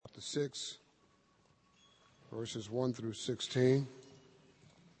6, verses 1 through 16.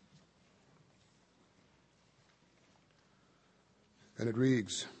 And it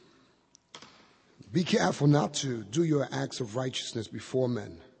reads, "Be careful not to do your acts of righteousness before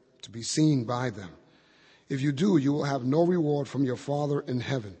men, to be seen by them. If you do, you will have no reward from your Father in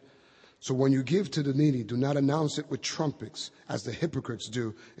heaven. So when you give to the needy, do not announce it with trumpets, as the hypocrites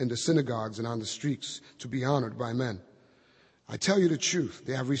do in the synagogues and on the streets, to be honored by men. I tell you the truth,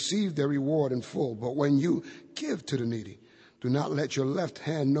 they have received their reward in full. But when you give to the needy, do not let your left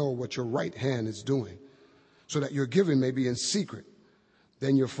hand know what your right hand is doing, so that your giving may be in secret.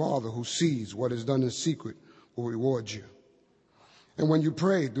 Then your Father who sees what is done in secret will reward you. And when you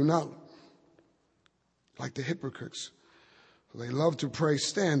pray, do not like the hypocrites, for they love to pray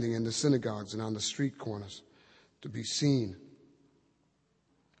standing in the synagogues and on the street corners, to be seen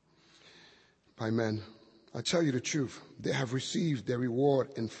by men. I tell you the truth, they have received their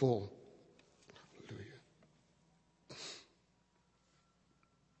reward in full." Hallelujah.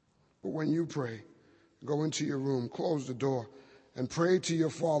 "But when you pray, go into your room, close the door, and pray to your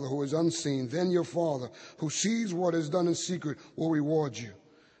Father who is unseen. Then your Father who sees what is done in secret will reward you.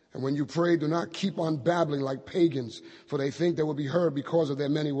 And when you pray, do not keep on babbling like pagans, for they think they will be heard because of their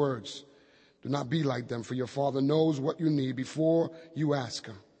many words. Do not be like them, for your Father knows what you need before you ask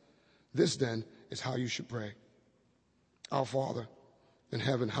him. This then is how you should pray. Our Father in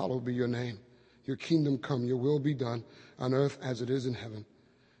heaven, hallowed be your name. Your kingdom come, your will be done on earth as it is in heaven.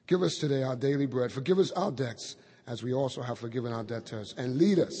 Give us today our daily bread. Forgive us our debts, as we also have forgiven our debtors. And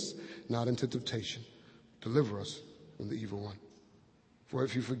lead us not into temptation. Deliver us from the evil one. For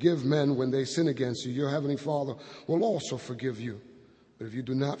if you forgive men when they sin against you, your heavenly Father will also forgive you. But if you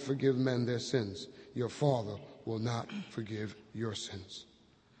do not forgive men their sins, your Father will not forgive your sins.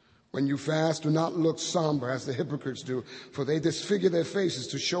 When you fast, do not look somber as the hypocrites do, for they disfigure their faces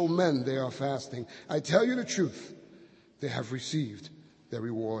to show men they are fasting. I tell you the truth, they have received their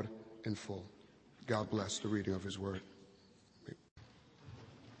reward in full." God bless the reading of his word.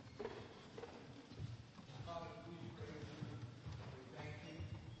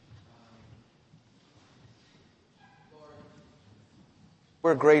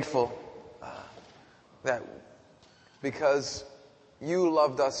 We're grateful that because you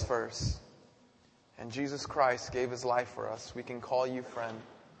loved us first and Jesus Christ gave his life for us, we can call you friend.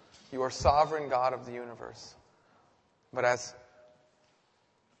 You are sovereign God of the universe. But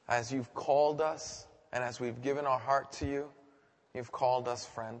as you've called us and as we've given our heart to you, you've called us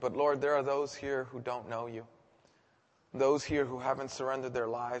friend. But Lord, there are those here who don't know you. Those here who haven't surrendered their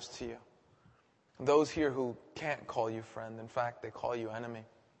lives to you. Those here who can't call you friend. In fact, they call you enemy.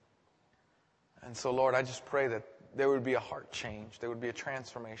 And so, Lord, I just pray that there would be a heart change. There would be a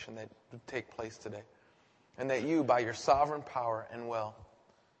transformation that would take place today. And that you, by your sovereign power and will,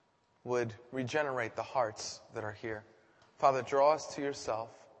 would regenerate the hearts that are here. Father, draw us to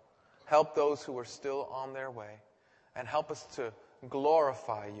yourself. Help those who are still on their way. And help us to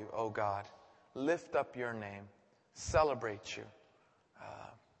glorify you, O God. Lift up your name. Celebrate you.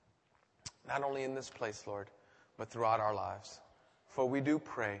 Not only in this place, Lord, but throughout our lives. For we do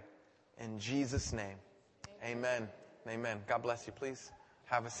pray in Jesus' name. Amen. Amen. God bless you. Please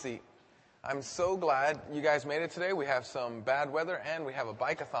have a seat. I'm so glad you guys made it today. We have some bad weather and we have a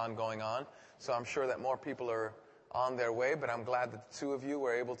bike-a-thon going on. So I'm sure that more people are on their way, but I'm glad that the two of you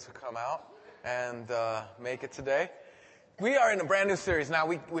were able to come out and make it today. We are in a brand new series now.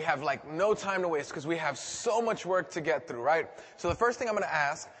 We have like no time to waste because we have so much work to get through, right? So the first thing I'm going to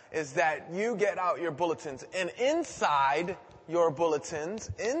ask is that you get out your bulletins. And inside your bulletins,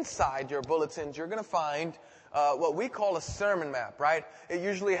 you're going to find what we call a sermon map, right? It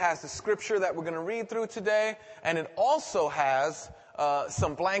usually has the scripture that we're going to read through today, and it also has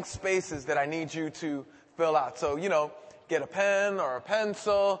some blank spaces that I need you to fill out. So, get a pen or a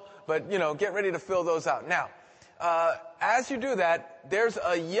pencil, but, get ready to fill those out. Now, as you do that, there's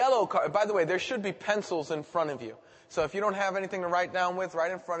a yellow card. By the way, there should be pencils in front of you. So if you don't have anything to write down with right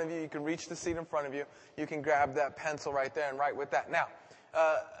in front of you, you can reach the seat in front of you. You can grab that pencil right there and write with that. Now,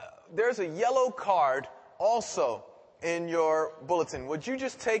 there's a yellow card also in your bulletin. Would you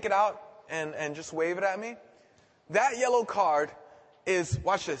just take it out and just wave it at me? That yellow card is,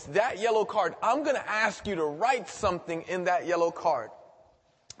 watch this, that yellow card, I'm going to ask you to write something in that yellow card.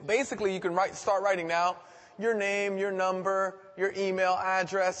 Basically, you can start writing now. Your name, your number, your email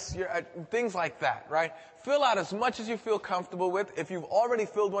address, things like that, right? Fill out as much as you feel comfortable with. If you've already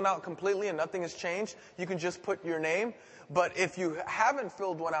filled one out completely and nothing has changed, you can just put your name. But if you haven't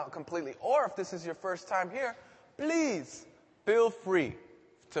filled one out completely, or if this is your first time here, please feel free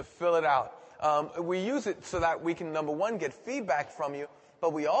to fill it out. We use it so that we can, number one, get feedback from you,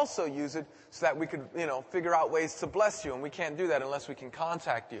 but we also use it so that we could, figure out ways to bless you. And we can't do that unless we can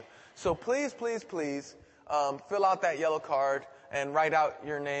contact you. So please, please, please, fill out that yellow card and write out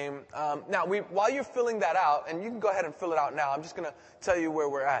your name. Now, while you're filling that out, and you can go ahead and fill it out now, I'm just going to tell you where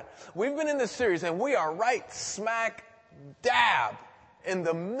we're at. We've been in this series, and we are right smack dab in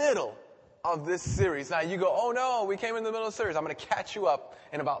the middle of this series. Now, you go, oh no, we came in the middle of the series. I'm going to catch you up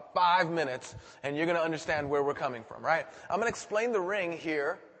in about 5 minutes, and you're going to understand where we're coming from, right? I'm going to explain the ring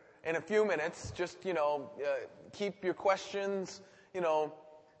here in a few minutes. Just, keep your questions,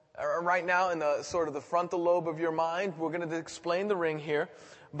 right now in the sort of the frontal lobe of your mind. We're going to explain the ring here.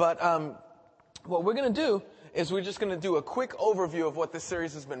 But what we're going to do is we're just going to do a quick overview of what this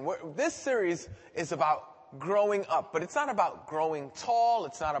series has been. This series is about growing up, but it's not about growing tall.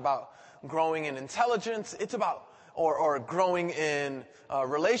 It's not about growing in intelligence. It's about, or growing in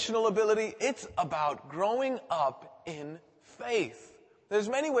relational ability. It's about growing up in faith. There's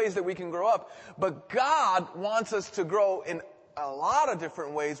many ways that we can grow up, but God wants us to grow in a lot of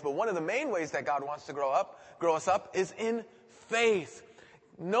different ways, but one of the main ways that God wants to grow us up is in faith.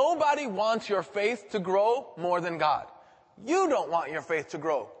 Nobody wants your faith to grow more than God. You don't want your faith to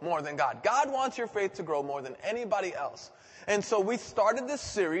grow more than God. God wants your faith to grow more than anybody else. And so we started this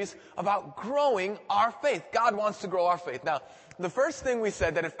series about growing our faith. God wants to grow our faith. Now, the first thing we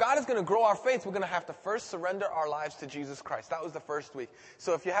said, that if God is going to grow our faith, we're going to have to first surrender our lives to Jesus Christ. That was the first week.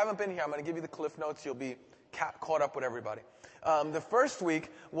 So if you haven't been here, I'm going to give you the Cliff Notes. You'll be caught up with everybody. The first week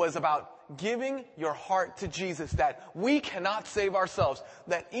was about giving your heart to Jesus, that we cannot save ourselves,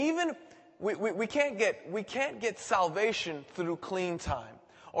 that even we can't get salvation through clean time,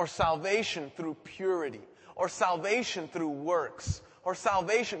 or salvation through purity, or salvation through works, or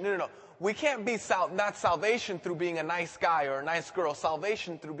salvation, no. We can't be not salvation through being a nice guy or a nice girl,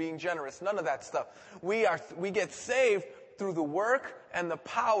 salvation through being generous, none of that stuff. We get saved through the work and the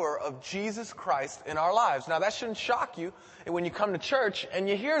power of Jesus Christ in our lives. Now, that shouldn't shock you when you come to church and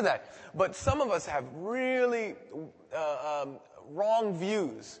you hear that. But some of us have really wrong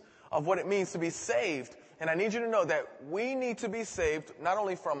views of what it means to be saved. And I need you to know that we need to be saved not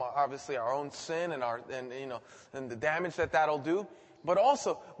only from obviously our own sin and the damage that that'll do, but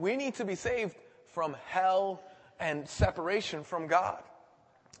also we need to be saved from hell and separation from God.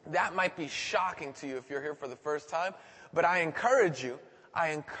 That might be shocking to you if you're here for the first time. But I encourage you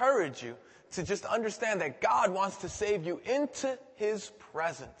to just understand that God wants to save you into His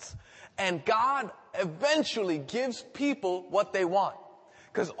presence. And God eventually gives people what they want.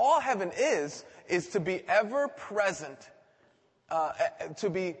 Because all heaven is to be ever present, to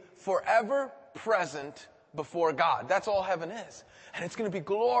be forever present before God. That's all heaven is. And it's going to be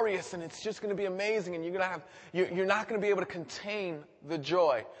glorious, and it's just going to be amazing, and you're not going to be able to contain the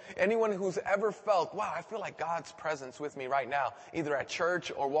joy. Anyone who's ever felt, wow, I feel like God's presence with me right now, either at church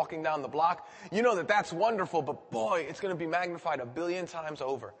or walking down the block, you know that that's wonderful, but boy, it's going to be magnified 1 billion times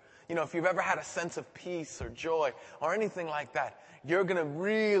over. If you've ever had a sense of peace or joy or anything like that, you're going to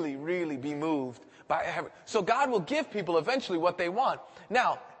really, really be moved by heaven. So God will give people eventually what they want.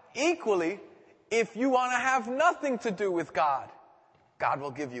 Now, equally, if you want to have nothing to do with God, God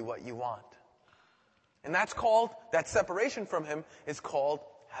will give you what you want. And that separation from Him is called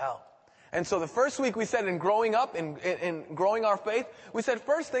hell. And so the first week we said in growing up, in growing our faith, we said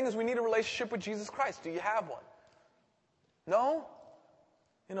first thing is we need a relationship with Jesus Christ. Do you have one? No?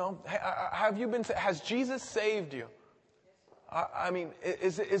 Has Jesus saved you? I mean,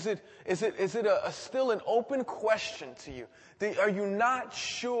 is it still an open question to you? Are you not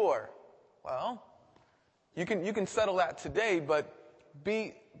sure? Well, you can settle that today, but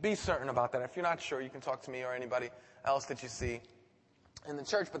be certain about that. If you're not sure, you can talk to me or anybody else that you see in the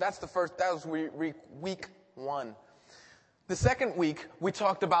church. But that was week 1. The second week, we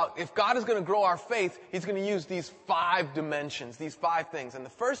talked about if God is going to grow our faith, He's going to use these 5 dimensions, these 5 things. And the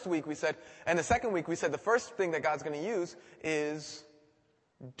first week we said, and the second week we said the first thing that God's going to use is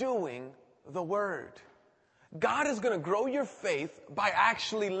doing the Word. God is going to grow your faith by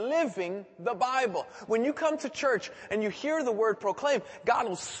actually living the Bible. When you come to church and you hear the Word proclaimed, God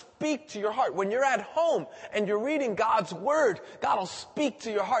will speak to your heart. When you're at home and you're reading God's Word, God will speak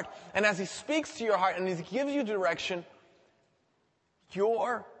to your heart. And as He speaks to your heart and He gives you direction,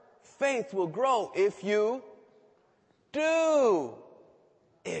 your faith will grow if you do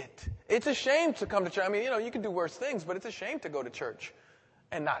it. It's a shame to come to church. I mean, you can do worse things, but it's a shame to go to church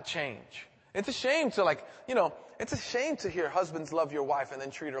and not change. It's a shame it's a shame to hear husbands love your wife and then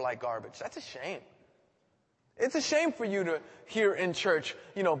treat her like garbage. That's a shame. It's a shame for you to hear in church,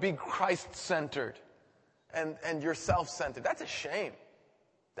 be Christ-centered and you're self-centered. That's a shame.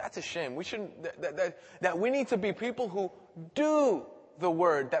 That's a shame. We shouldn't, that we need to be people who do the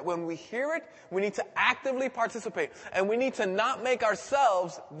word, that when we hear it, we need to actively participate. And we need to not make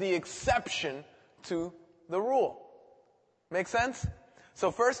ourselves the exception to the rule. Make sense?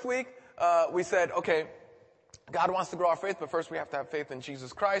 So first week, we said, okay, God wants to grow our faith, but first we have to have faith in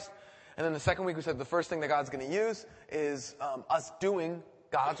Jesus Christ. And then the second week we said the first thing that God's going to use is us doing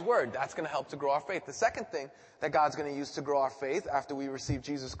God's word. That's going to help to grow our faith. The second thing that God's going to use to grow our faith after we receive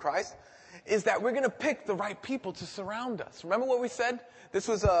Jesus Christ is that we're going to pick the right people to surround us. Remember what we said? This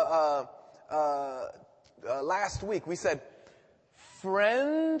was last week. We said,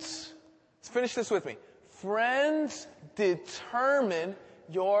 friends, finish this with me. Friends determine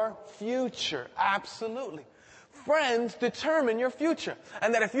your future. Absolutely. Friends determine your future.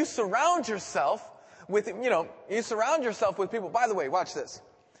 And that if you surround yourself with, you surround yourself with people. By the way, watch this.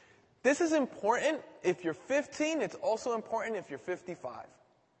 This is important if you're 15. It's also important if you're 55.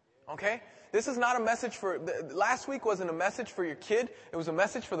 Okay? This is not a message for, last week wasn't a message for your kid. It was a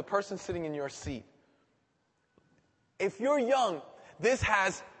message for the person sitting in your seat. If you're young, this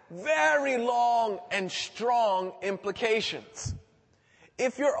has very long and strong implications.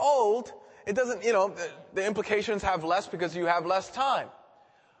 If you're old, it doesn't, the implications have less because you have less time.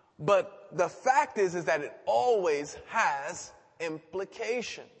 But the fact is that it always has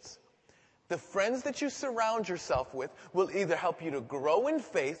implications. The friends that you surround yourself with will either help you to grow in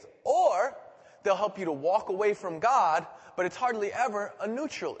faith or they'll help you to walk away from God, but it's hardly ever a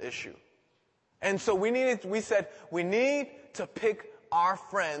neutral issue. And so we said we need to pick our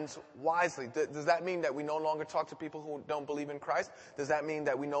friends wisely. Does that mean that we no longer talk to people who don't believe in Christ? Does that mean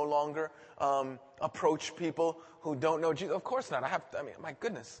that we no longer approach people who don't know Jesus? Of course not. My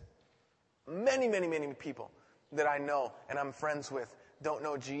goodness. Many, many, many people that I know and I'm friends with don't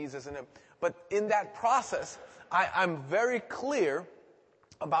know Jesus. But in that process, I'm very clear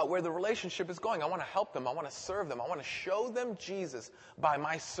about where the relationship is going. I want to help them. I want to serve them. I want to show them Jesus by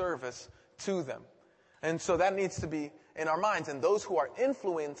my service to them. And so that needs to be in our minds. And those who are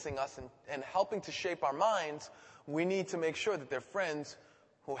influencing us and helping to shape our minds, we need to make sure that they're friends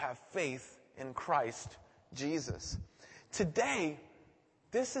who have faith in Christ Jesus. Today,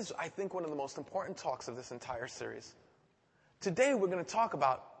 this is, I think, one of the most important talks of this entire series. Today, we're going to talk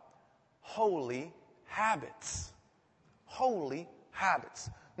about holy habits. Holy habits.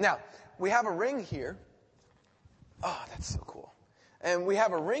 Now, we have a ring here. Oh, that's so cool. And we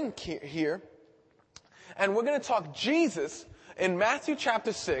have a ring here. And we're going to talk, Jesus, in Matthew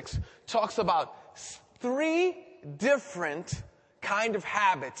chapter 6, talks about 3 different kind of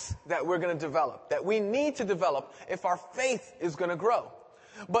habits that we're going to develop, that we need to develop if our faith is going to grow.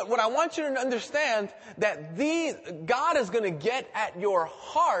 But what I want you to understand, that God is going to get at your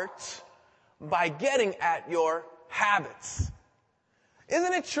heart by getting at your habits.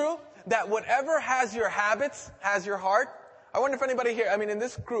 Isn't it true that whatever has your habits has your heart? I wonder if anybody here, in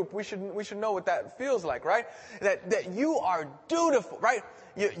this group, we should know what that feels like, right? That you are dutiful, right?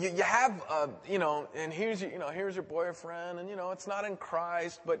 You have, and here's your boyfriend, and it's not in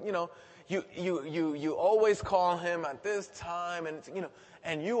Christ, but you always call him at this time, and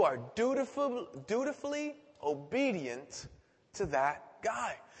and you are dutifully obedient to that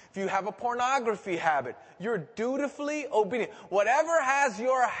guy. If you have a pornography habit, you're dutifully obedient. Whatever has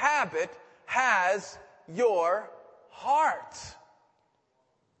your habit has your heart.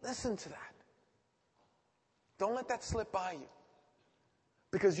 Listen to that. Don't let that slip by you.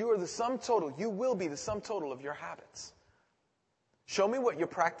 Because you are the sum total. You will be the sum total of your habits. Show me what you're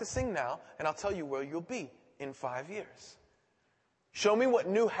practicing now, and I'll tell you where you'll be in 5 years. Show me what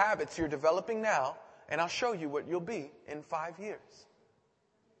new habits you're developing now, and I'll show you what you'll be in 5 years.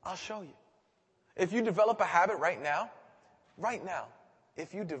 I'll show you. If you develop a habit right now,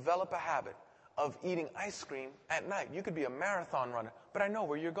 if you develop a habit of eating ice cream at night, you could be a marathon runner, but I know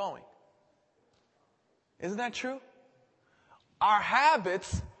where you're going. Isn't that true? Our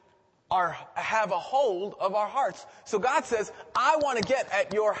habits have a hold of our hearts. So God says, I want to get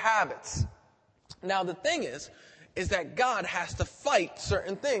at your habits. Now the thing is that God has to fight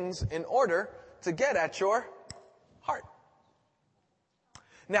certain things in order to get at your heart.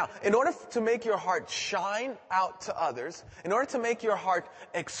 Now, in order to make your heart shine out to others, in order to make your heart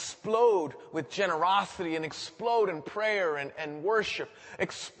explode with generosity and explode in prayer and worship,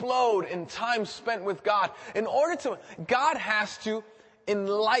 explode in time spent with God, God has to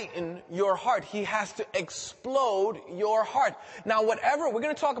enlighten your heart. He has to explode your heart. Now, we're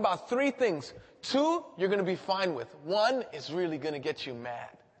going to talk about 3 things. 2, you're going to be fine with. 1 is really going to get you mad,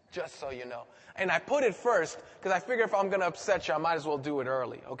 just so you know. And I put it first because I figure if I'm going to upset you, I might as well do it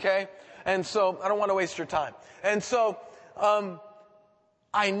early, okay? And so I don't want to waste your time. And so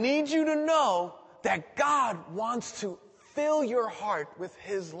I need you to know that God wants to fill your heart with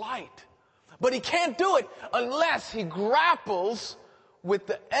his light. But he can't do it unless he grapples with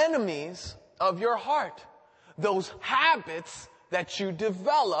the enemies of your heart. Those habits that you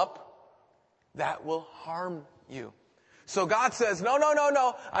develop that will harm you. So God says, no,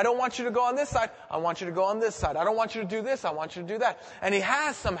 I don't want you to go on this side. I want you to go on this side. I don't want you to do this. I want you to do that. And he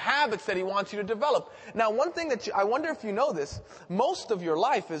has some habits that he wants you to develop. Now, one thing that I wonder if you know this, most of your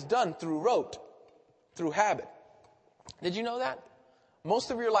life is done through rote, through habit. Did you know that?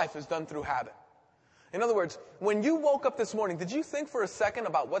 Most of your life is done through habit. In other words, when you woke up this morning, did you think for a second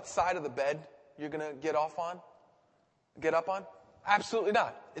about what side of the bed you're going to get up on? Absolutely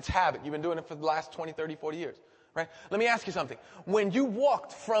not. It's habit. You've been doing it for the last 20, 30, 40 years. Right? Let me ask you something. When you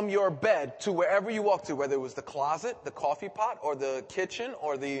walked from your bed to wherever you walked to, whether it was the closet, the coffee pot, or the kitchen,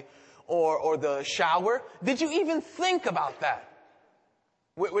 or the shower, did you even think about that?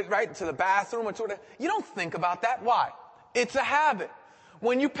 Right? To the bathroom or to whatever. You don't think about that. Why? It's a habit.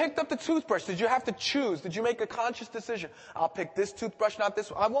 When you picked up the toothbrush, did you have to choose? Did you make a conscious decision? I'll pick this toothbrush, not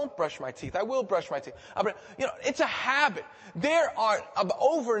this one. I won't brush my teeth. I will brush my teeth. It's a habit. There are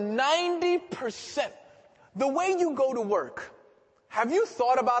over 90%. The way you go to work, have you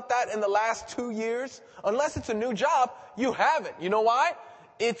thought about that in the last 2 years? Unless it's a new job, you haven't. You know why?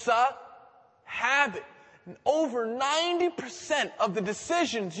 It's a habit. Over 90% of the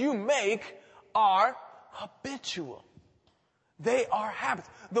decisions you make are habitual. They are habits.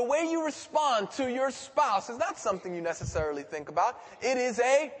 The way you respond to your spouse is not something you necessarily think about. It is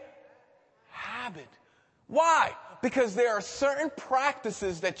a habit. Why? Because there are certain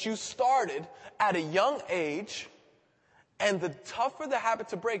practices that you started at a young age, and the tougher the habit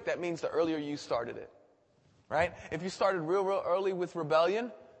to break, that means the earlier you started it. Right? If you started real early with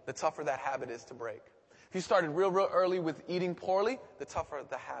rebellion, the tougher that habit is to break. If you started real early with eating poorly, the tougher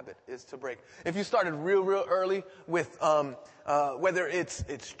the habit is to break. If you started real early with whether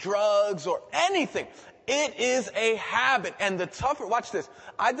it's drugs or anything, it is a habit. And the tougher, watch this.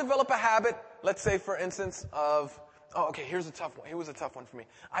 I develop a habit, let's say for instance of, here's a tough one. Here was a tough one for me.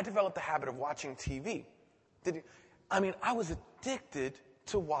 I developed the habit of watching TV. I was addicted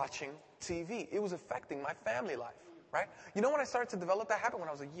to watching TV. It was affecting my family life. Right? You know when I started to develop that habit? When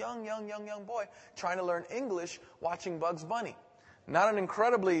I was a young boy trying to learn English, watching Bugs Bunny. Not an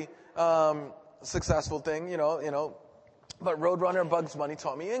incredibly successful thing, but Roadrunner and Bugs Bunny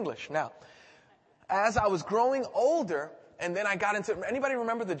taught me English. Now, as I was growing older, and then I got into, anybody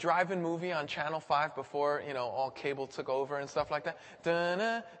remember the drive-in movie on Channel 5 before, all cable took over and stuff like that?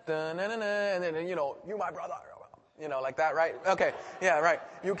 Da-na, da-na-na-na, and then, you my brother. Like that, right? Okay. Yeah, right.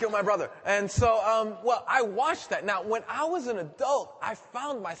 You killed my brother. And so, I watched that. Now, when I was an adult, I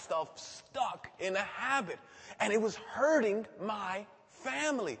found myself stuck in a habit. And it was hurting my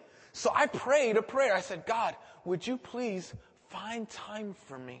family. So I prayed a prayer. I said, God, would you please find time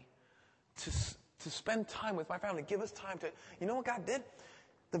for me to spend time with my family? Give us time to, you know what God did?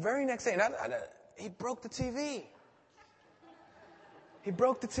 The very next day, he broke the TV. He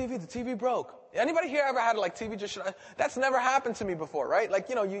broke the TV. The TV broke. Anybody here ever had TV just shut? That's never happened to me before, right?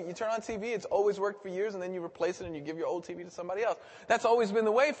 You turn on TV, it's always worked for years, and then you replace it and you give your old TV to somebody else. That's always been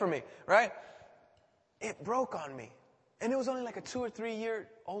the way for me, right? It broke on me. And it was only a 2 or 3 year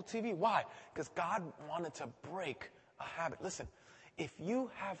old TV. Why? Because God wanted to break a habit. Listen, if you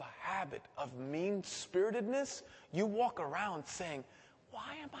have a habit of mean-spiritedness, you walk around saying,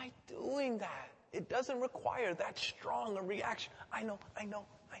 why am I doing that? It doesn't require that strong a reaction. I know.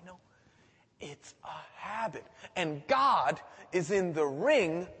 It's a habit. And God is in the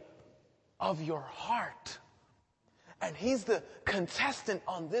ring of your heart. And he's the contestant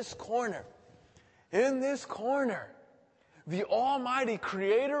on this corner. In this corner, the almighty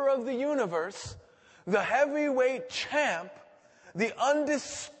creator of the universe, the heavyweight champ, the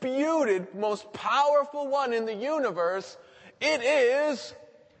undisputed, most powerful one in the universe, it is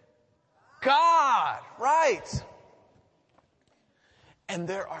God, right? And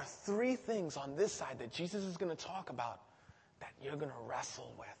there are 3 things on this side that Jesus is going to talk about that you're going to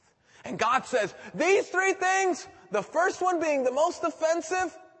wrestle with. And God says, these 3 things, the first one being the most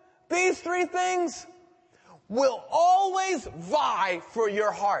offensive, these 3 things will always vie for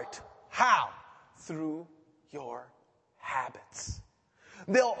your heart. How? Through your habits.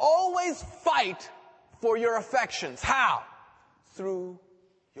 They'll always fight for your affections. How? Through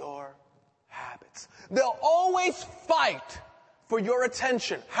your habits. They'll always fight for your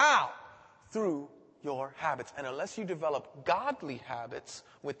attention. How? Through your habits. And unless you develop godly habits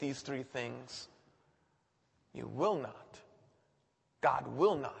with these 3 things, God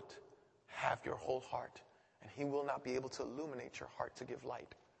will not have your whole heart. And he will not be able to illuminate your heart to give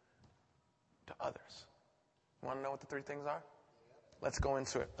light to others. Want to know what the three things are? Let's go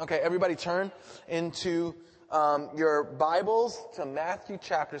into it. Okay, everybody turn into your Bibles to Matthew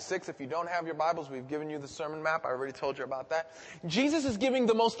chapter 6. If you don't have your Bibles, we've given you the sermon map. I already told you about that. Jesus is giving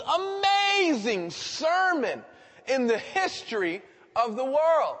the most amazing sermon in the history of the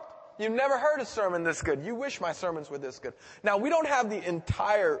world. You've never heard a sermon this good. You wish my sermons were this good. Now, we don't have the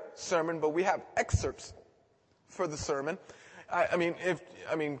entire sermon, but we have excerpts for the sermon.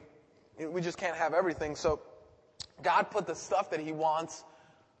 We just can't have everything. So God put the stuff that he wants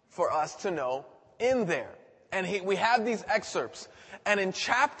for us to know in there. And we have these excerpts. And in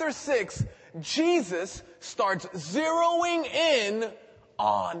chapter 6, Jesus starts zeroing in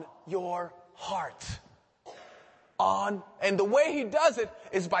on your heart. And the way he does it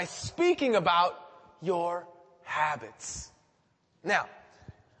is by speaking about your habits. Now,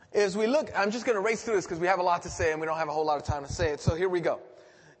 as we look, I'm just going to race through this because we have a lot to say and we don't have a whole lot of time to say it. So here we go.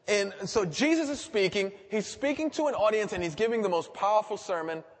 And so Jesus is speaking. He's speaking to an audience and he's giving the most powerful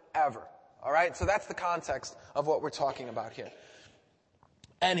sermon ever. All right? So that's the context of what we're talking about here.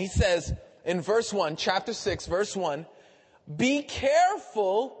 And he says in verse 1, chapter 6, verse 1, be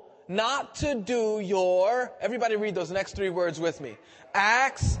careful not to do your, everybody read those next three words with me,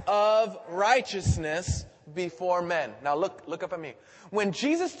 acts of righteousness before men. Now look up at me. When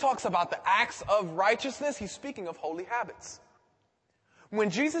Jesus talks about the acts of righteousness, he's speaking of holy habits. When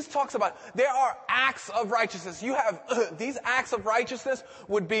Jesus talks about, there are acts of righteousness. You have, these acts of righteousness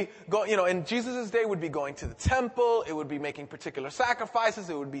would be, in Jesus' day would be going to the temple. It would be making particular sacrifices.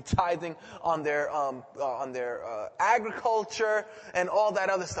 It would be tithing on their agriculture and all that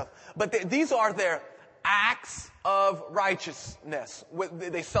other stuff. But these are their acts of righteousness.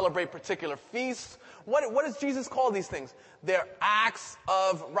 They celebrate particular feasts. What does Jesus call these things? They're acts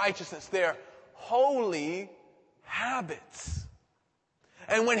of righteousness. They're holy habits.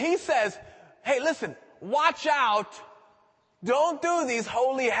 And when he says, hey, listen, watch out. Don't do these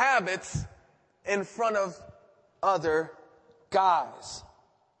holy habits in front of other guys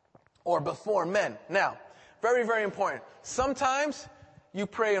or before men. Now, very, very important. Sometimes you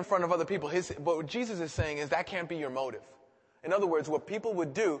pray in front of other people. But what Jesus is saying is that can't be your motive. In other words, what people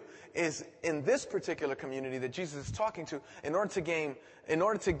would do is in this particular community that Jesus is talking to, in order to gain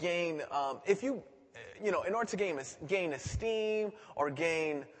esteem or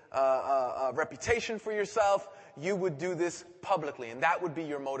gain a reputation for yourself, you would do this publicly, and that would be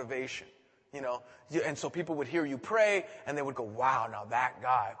your motivation. And so people would hear you pray, and they would go, "Wow, now that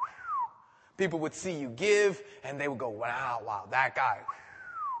guy." People would see you give, and they would go, "Wow, that guy."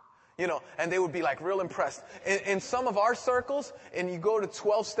 And they would be like real impressed. In some of our circles, and you go to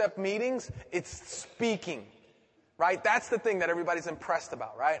 12-step meetings, it's speaking, right? That's the thing that everybody's impressed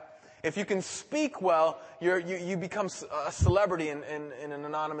about, right? If you can speak well, you become a celebrity in an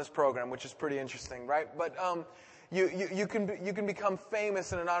anonymous program, which is pretty interesting, right? But you can become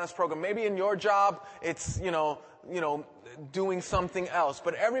famous in an anonymous program. Maybe in your job, it's doing something else.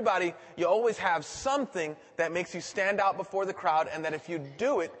 But everybody, you always have something that makes you stand out before the crowd, and that if you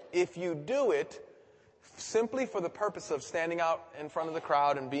do it simply for the purpose of standing out in front of the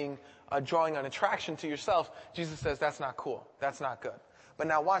crowd and being drawing an attraction to yourself, Jesus says that's not cool. That's not good. But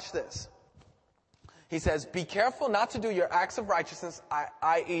now watch this. He says, be careful not to do your acts of righteousness,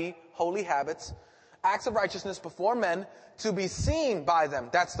 i.e. holy habits, acts of righteousness before men, to be seen by them.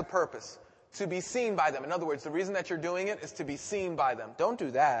 That's the purpose. To be seen by them. In other words, the reason that you're doing it is to be seen by them. Don't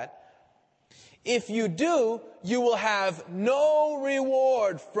do that. If you do, you will have no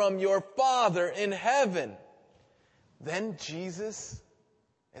reward from your Father in heaven. Then Jesus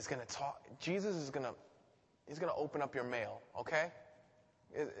is going to talk. He's going to open up your mail, okay?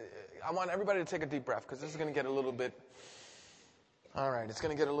 I want everybody to take a deep breath because this is going to get a little bit, all right, it's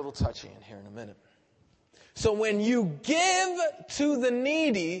going to get a little touchy in here in a minute. So when you give to the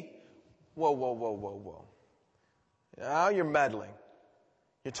needy, whoa. Now you're meddling.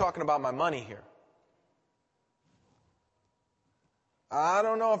 You're talking about my money here. I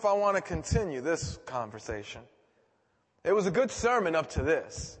don't know if I want to continue this conversation. It was a good sermon up to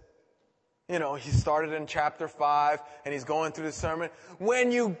this. He started in chapter 5, and he's going through the sermon.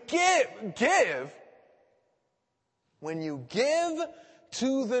 When you give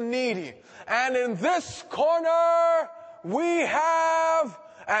to the needy. And in this corner, we have,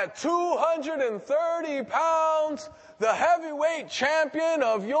 at 230 pounds, the heavyweight champion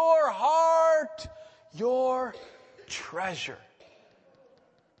of your heart, your treasure.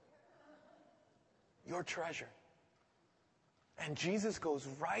 Your treasure. And Jesus goes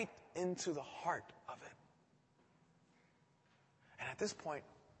right into the heart of it. And at this point,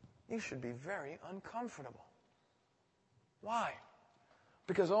 you should be very uncomfortable. Why?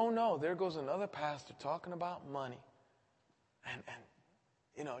 Because, oh no, there goes another pastor talking about money. And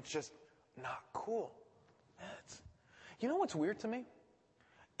it's just not cool. You know what's weird to me?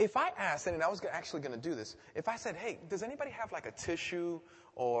 If I asked, and I was actually going to do this, if I said, hey, does anybody have like a tissue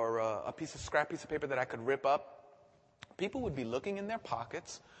or a scrap piece of paper that I could rip up? People would be looking in their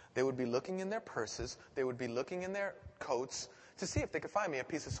pockets. They would be looking in their purses. They would be looking in their coats to see if they could find me a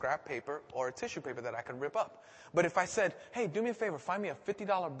piece of scrap paper or a tissue paper that I could rip up. But if I said, hey, do me a favor, find me a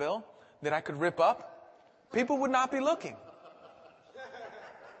 $50 bill that I could rip up, people would not be looking.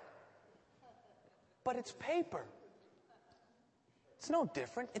 But it's paper. It's no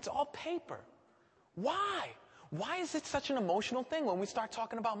different. It's all paper. Why? Why is it such an emotional thing when we start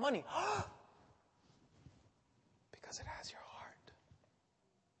talking about money? Because it has your heart.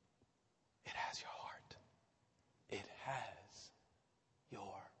 It has your heart. It has your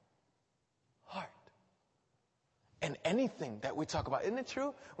heart. And anything that we talk about, isn't it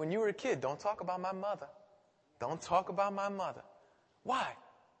true? When you were a kid, don't talk about my mother. Don't talk about my mother. Why?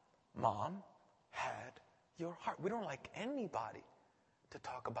 Mom had your heart. We don't like anybody to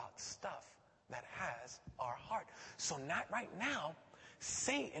talk about stuff that has our heart. So not right now,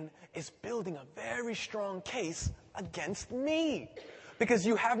 Satan is building a very strong case against me. Because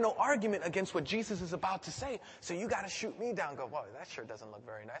you have no argument against what Jesus is about to say. So you got to shoot me down and go, well, that sure doesn't look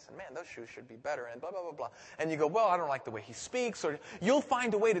very nice. And man, those shoes should be better and blah, blah, blah, blah. And you go, well, I don't like the way he speaks. Or you'll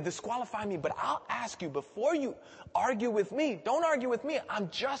find a way to disqualify me. But I'll ask you, before you argue with me, don't argue with me. I'm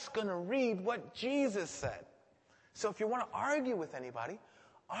just going to read what Jesus said. So if you want to argue with anybody,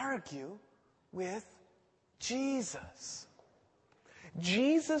 argue with Jesus.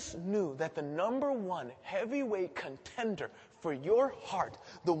 Jesus knew that the number one heavyweight contender for your heart,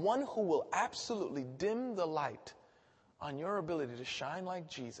 the one who will absolutely dim the light on your ability to shine like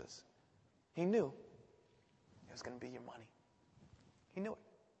Jesus, he knew it was going to be your money. He knew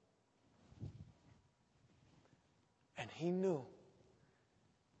it. And he knew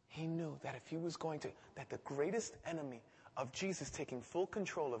that if he was going to, that the greatest enemy of Jesus taking full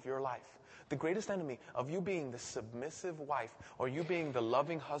control of your life, the greatest enemy of you being the submissive wife, or you being the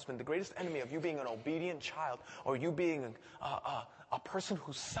loving husband, the greatest enemy of you being an obedient child, or you being a person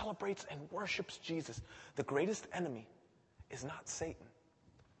who celebrates and worships Jesus, the greatest enemy is not Satan.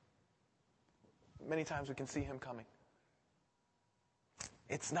 Many times we can see him coming.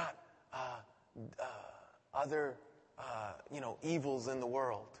 It's not other evils in the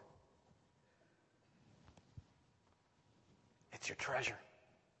world. It's your treasure.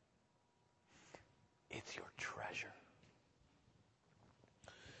 It's your treasure.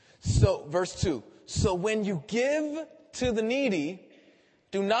 So, verse 2. So when you give to the needy,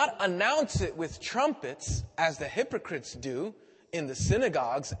 do not announce it with trumpets, as the hypocrites do in the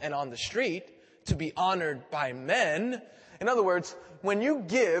synagogues and on the street, to be honored by men. In other words, when you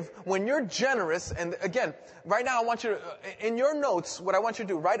give, when you're generous, and again, right now I want you to, in your notes, what I want you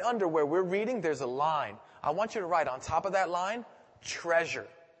to do, right under where we're reading, there's a line. I want you to write on top of that line, treasure.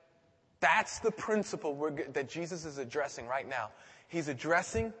 That's the principle that Jesus is addressing right now. He's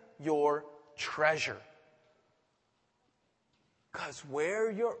addressing your treasure. Because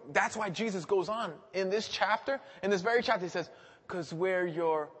that's why Jesus goes on in this chapter, in this very chapter, he says, because where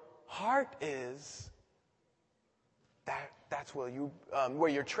your heart is, that's where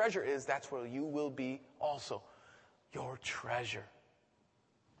where your treasure is, that's where you will be also. Your treasure.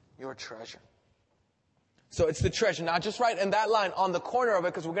 Your treasure. So it's the treasure. Now just write in that line on the corner of it,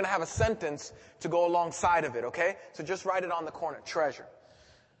 because we're going to have a sentence to go alongside of it, okay? So just write it on the corner, treasure.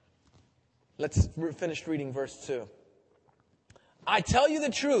 Let's finish reading verse 2. I tell you the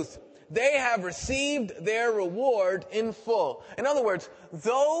truth, they have received their reward in full. In other words,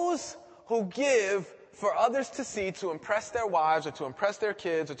 those who give for others to see, to impress their wives or to impress their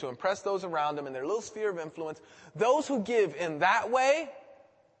kids or to impress those around them in their little sphere of influence, those who give in that way,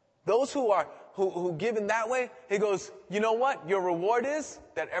 those who give in that way, he goes, you know what? Your reward is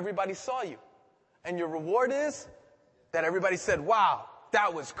that everybody saw you. And your reward is that everybody said, wow,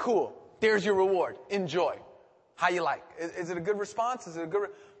 that was cool. There's your reward. Enjoy. How you like? Is it a good response? Is it a good?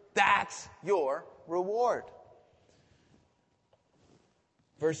 That's your reward.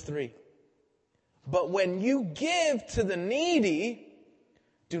 Verse 3. But when you give to the needy,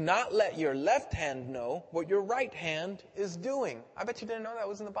 do not let your left hand know what your right hand is doing. I bet you didn't know that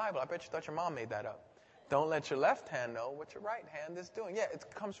was in the Bible. I bet you thought your mom made that up. Don't let your left hand know what your right hand is doing. Yeah, it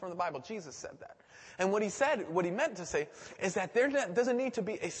comes from the Bible. Jesus said that. And what he meant to say, is that there doesn't need to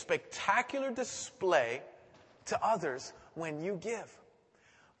be a spectacular display to others when you give.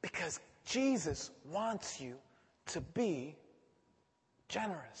 Because Jesus wants you to be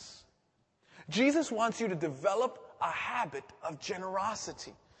generous. Jesus wants you to develop a habit of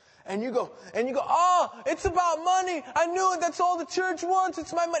generosity. And you go, oh, it's about money. I knew it. That's all the church wants.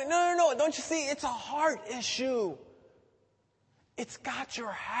 It's my money. No. Don't you see? It's a heart issue. It's got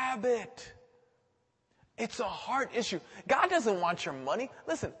your habit. It's a heart issue. God doesn't want your money.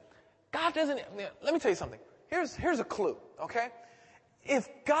 Listen, God doesn't. Let me tell you something. Here's a clue, okay? If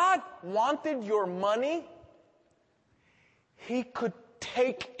God wanted your money, He could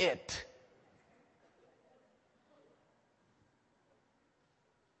take it.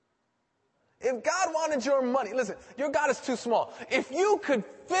 If God wanted your money, listen, your God is too small. If you could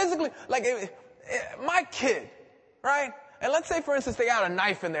physically, my kid, right? And let's say, for instance, they got a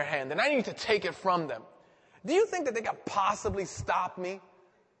knife in their hand and I need to take it from them. Do you think that they could possibly stop me?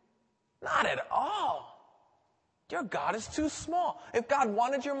 Not at all. Your God is too small. If God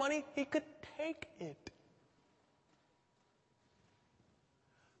wanted your money, He could take it.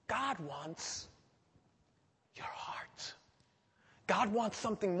 God wants your heart. God wants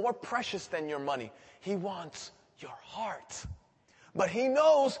something more precious than your money. He wants your heart. But He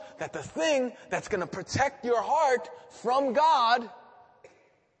knows that the thing that's going to protect your heart from God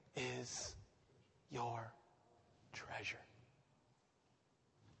is your treasure.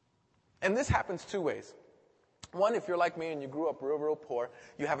 And this happens two ways. One, if you're like me and you grew up real poor,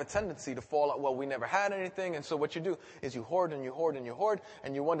 you have a tendency to fall out, well, we never had anything, and so what you do is you hoard and you hoard and you hoard,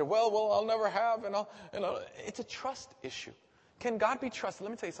 and you wonder, well, I'll never have, and it's a trust issue. Can God be trusted?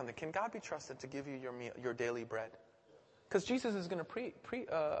 Let me tell you something. Can God be trusted to give you your daily bread? Because Jesus is going to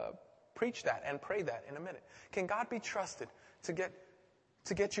preach that and pray that in a minute. Can God be trusted to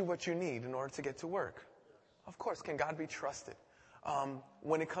get you what you need in order to get to work? Of course. Can God be trusted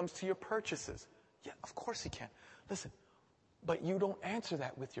when it comes to your purchases? Yeah, of course He can. Listen, but you don't answer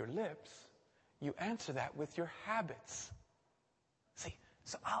that with your lips. You answer that with your habits. See,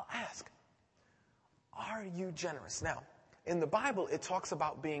 so I'll ask, are you generous? Now, in the Bible, it talks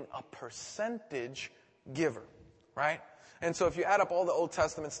about being a percentage giver, right? And so if you add up all the Old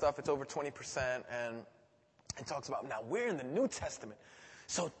Testament stuff, it's over 20%, and it talks about, now we're in the New Testament,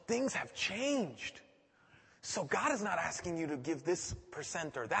 so things have changed. So God is not asking you to give this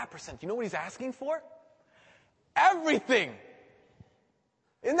percent or that percent. You know what He's asking for? Everything.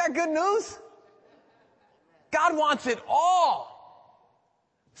 Isn't that good news? God wants it all.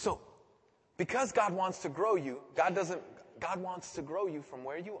 So, because God wants to grow you, God wants to grow you from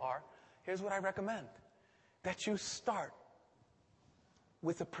where you are. Here's what I recommend. That you start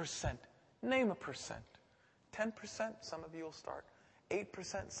with a percent. Name a percent. 10%, some of you will start.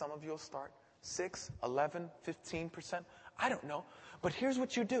 8%, some of you will start. 6, 11, 15%. I don't know. But here's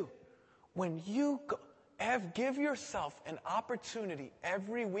what you do. When you give yourself an opportunity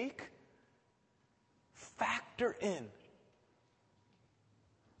every week, factor in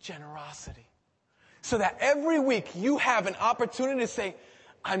generosity. So that every week you have an opportunity to say,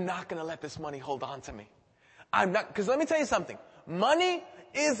 I'm not going to let this money hold on to me. I'm not, because let me tell you something. Money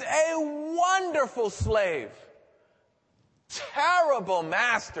is a wonderful slave. Terrible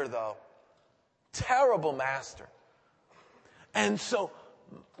master, though. Terrible master. And so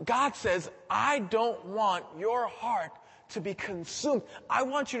God says, I don't want your heart to be consumed. I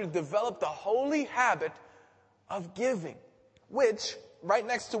want you to develop the holy habit of giving, which, right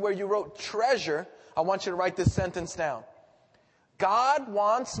next to where you wrote treasure, I want you to write this sentence down. God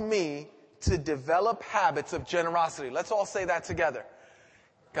wants me to develop habits of generosity. Let's all say that together.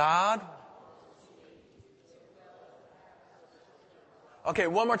 God. Okay,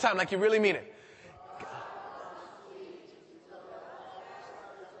 one more time, like you really mean it.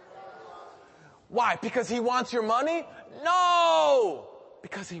 Why? Because He wants your money? No!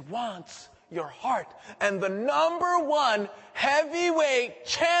 Because He wants your heart. And the number one heavyweight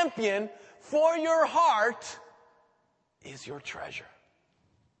champion for your heart is your treasure.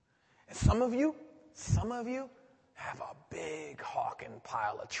 And some of you have a big hawking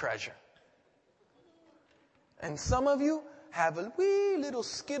pile of treasure. And some of you have a wee little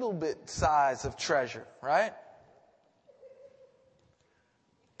skittle bit size of treasure, right?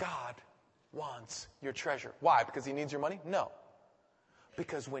 God wants your treasure. Why? Because He needs your money? No.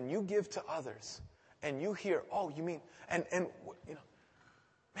 Because when you give to others and you hear, oh, you mean, and you know,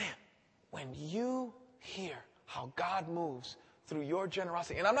 man, when you hear how God moves through your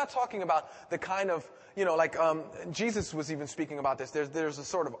generosity. And I'm not talking about the kind of, like Jesus was even speaking about this. There's a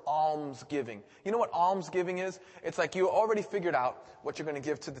sort of alms giving. You know what alms giving is? It's like you already figured out what you're going to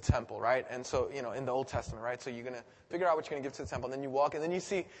give to the temple, right? And so, in the Old Testament, right? So you're going to figure out what you're going to give to the temple. And then you walk and then you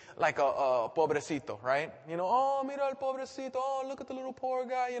see like a pobrecito, right? Oh, mira el pobrecito. Oh, look at the little poor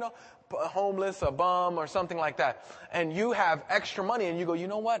guy, homeless, a bum or something like that. And you have extra money and you go, you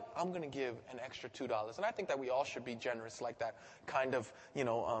know what? I'm going to give an extra $2. And I think that we all should be generous like that, kind of,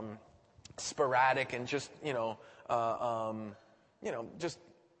 sporadic and just, just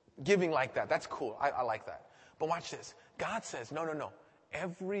giving like that. That's cool. I like that. But watch this. God says, no.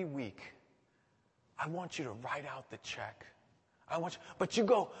 Every week, I want you to write out the check. But you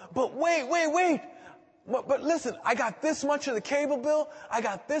go, but wait. But listen, I got this much of the cable bill. I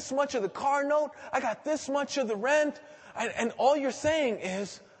got this much of the car note. I got this much of the rent. And all you're saying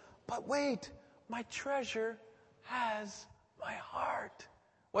is, but wait, my treasure has my heart.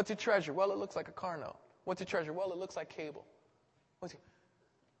 What's your treasure? Well, it looks like a car note. What's your treasure? Well, it looks like cable.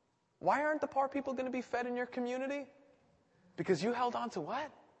 Why aren't the poor people going to be fed in your community? Because you held on to what?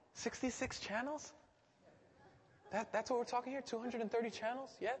 66 channels? That's what we're talking here? 230 channels?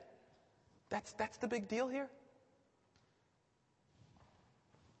 Yeah? That's the big deal here?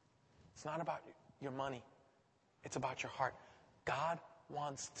 It's not about your money. It's about your heart. God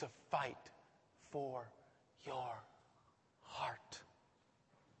wants to fight for your heart.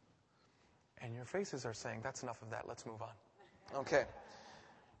 And your faces are saying, that's enough of that. Let's move on. Okay.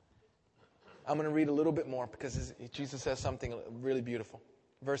 I'm going to read a little bit more because Jesus says something really beautiful.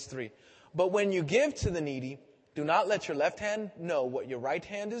 Verse 3. But when you give to the needy, do not let your left hand know what your right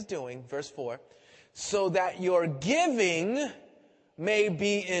hand is doing. Verse 4. So that your giving may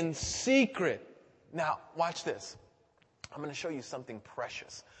be in secret. Now, watch this. I'm going to show you something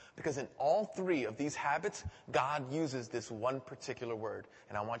precious. Because in all three of these habits, God uses this one particular word.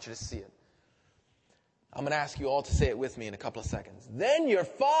 And I want you to see it. I'm going to ask you all to say it with me in a couple of seconds. Then your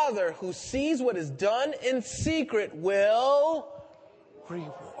Father who sees what is done in secret will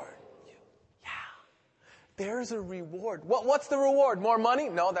reward you. Yeah. There's a reward. What's the reward? More money?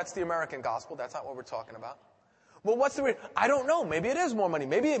 No, that's the American gospel. That's not what we're talking about. Well, what's the reward? I don't know. Maybe it is more money.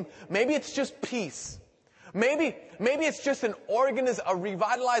 Maybe it's just peace. Maybe it's just a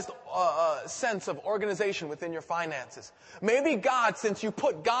revitalized sense of organization within your finances. Maybe God, since you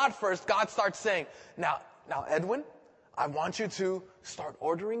put God first, God starts saying, now Edwin, I want you to start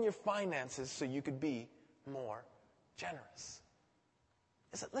ordering your finances so you could be more generous.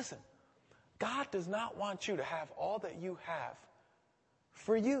 Listen, God does not want you to have all that you have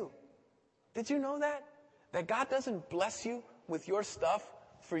for you. Did you know that? That God doesn't bless you with your stuff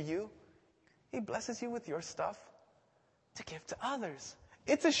for you. He blesses you with your stuff to give to others.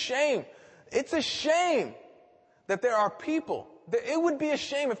 It's a shame. It's a shame that there are people. It would be a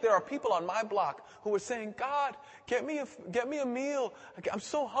shame if there are people on my block who are saying, God, get me a meal. I'm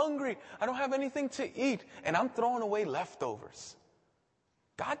so hungry. I don't have anything to eat. And I'm throwing away leftovers.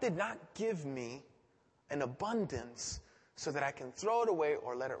 God did not give me an abundance so that I can throw it away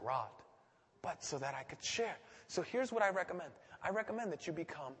or let it rot, but so that I could share. So here's what I recommend. I recommend that you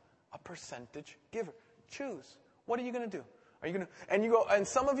become a percentage giver. Choose. What are you going to do? Are you going to, and you go, and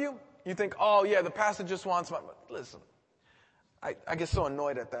some of you think, oh yeah, the pastor just wants my, listen, I get so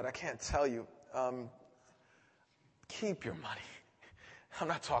annoyed at that. I can't tell you. Keep your money. I'm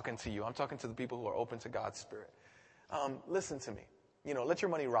not talking to you. I'm talking to the people who are open to God's Spirit. Listen to me. Let your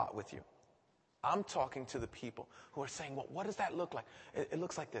money rot with you. I'm talking to the people who are saying, well, what does that look like? It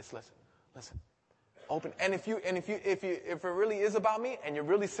looks like this. Listen. Open. And if it really is about me and you're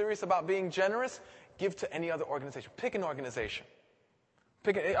really serious about being generous, give to any other organization. Pick an organization.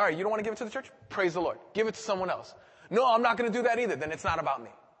 All right, you don't want to give it to the church? Praise the Lord. Give it to someone else. No, I'm not going to do that either. Then it's not about me.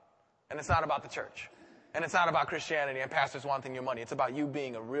 And it's not about the church. And it's not about Christianity and pastors wanting your money. It's about you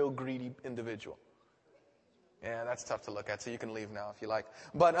being a real greedy individual. Yeah, that's tough to look at, so you can leave now if you like.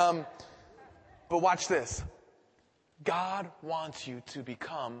 But watch this. God wants you to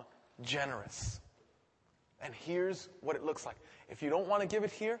become generous. And here's what it looks like. If you don't want to give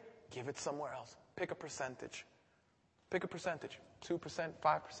it here, give it somewhere else. Pick a percentage. Pick a percentage. 2%,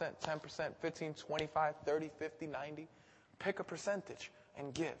 5%, 10%, 15, 25, 30, 50, 90. Pick a percentage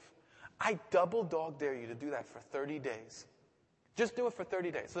and give. I double dog dare you to do that for 30 days. Just do it for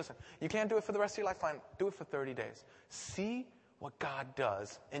 30 days. Listen, you can't do it for the rest of your life. Fine. Do it for 30 days. See what God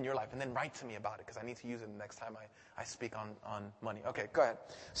does in your life. And then write to me about it because I need to use it the next time I speak on money. Okay, go ahead.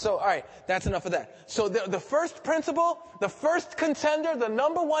 So, all right, that's enough of that. So the first principle, the first contender, the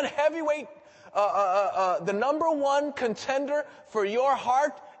number one heavyweight, the number one contender for your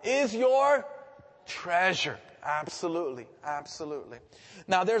heart is your treasure. Absolutely. Absolutely.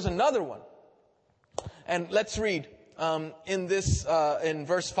 Now there's another one. And let's read in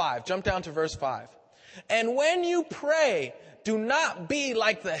verse 5. Jump down to verse 5. And when you pray, do not be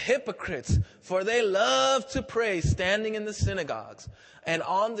like the hypocrites, for they love to pray standing in the synagogues and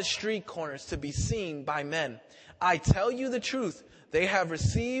on the street corners to be seen by men. I tell you the truth, they have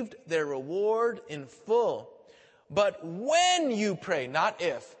received their reward in full. But when you pray, not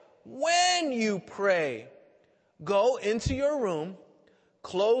if, when you pray, go into your room,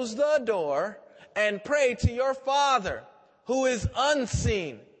 close the door, and pray to your Father who is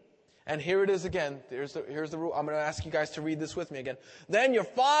unseen. And here it is again. Here's the rule. I'm going to ask you guys to read this with me again. Then your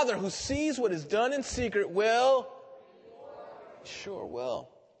Father who sees what is done in secret will. Sure will.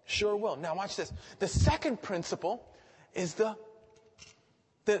 Sure will. Now watch this. The second principle is the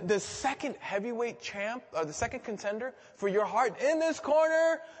second heavyweight champ, or the second contender for your heart in this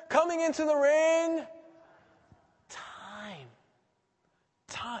corner, coming into the ring. Time.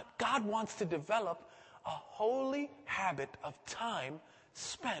 God wants to develop a holy habit of time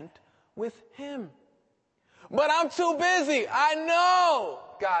spent with Him. But I'm too busy. I know,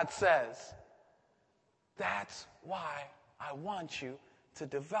 God says. That's why I want you to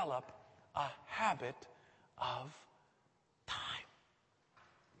develop a habit of time.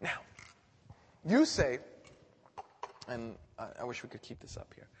 Now, you say, and I wish we could keep this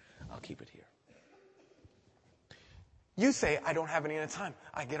up here. I'll keep it here. You say, I don't have any other time.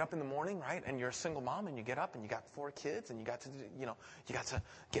 I get up in the morning, right? And you're a single mom, and you get up, and you got 4 kids, and you got to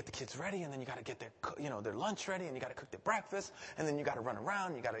get the kids ready, and then you got to get their lunch ready, and you got to cook their breakfast, and then you got to run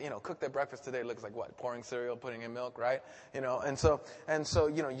around, you got to, cook their breakfast. Today looks like what? Pouring cereal, putting in milk, right? And so,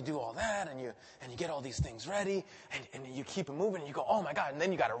 you do all that, and you get all these things ready, and you keep it moving, and you go, oh my God, and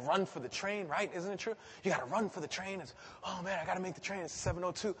then you got to run for the train, right? Isn't it true? You got to run for the train. It's, oh man, I got to make the train. It's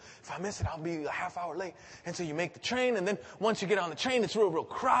 7:02. If I miss it, I'll be a half hour late. And so you make the train, and then once you get on the train, it's real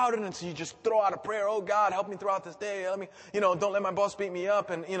crowded, and so you just throw out a prayer. Oh God, help me throughout this day. Let me, don't let my boss beat me up,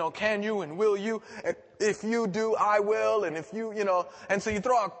 and can you and will you? And if you do, I will, and if you, and so you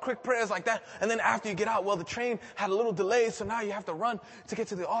throw out quick prayers like that, and then after you get out, well, the train had a little delay, so now you have to run to get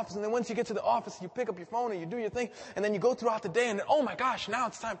to the office, and then once you get to the office, you pick up your phone and you do your thing, and then you go throughout the day, and then, oh my gosh, now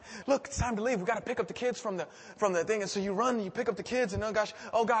it's time. Look, it's time to leave. We got to pick up the kids from the thing, and so you run and you pick up the kids, and oh gosh,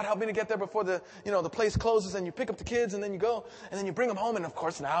 oh God, help me to get there before the place closes, and you pick up the kids, and then you go, and then you bring them home, and of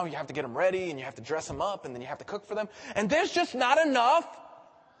course now you have to get them ready, and you have to dress them up, and then you have to cook for them, and there's just not enough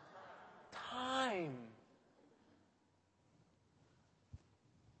time.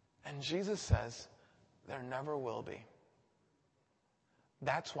 And Jesus says, there never will be.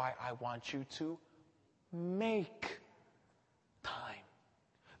 That's why I want you to make time.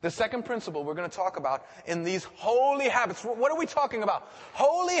 The second principle we're going to talk about in these holy habits. What are we talking about?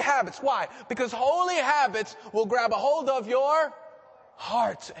 Holy habits. Why? Because holy habits will grab a hold of your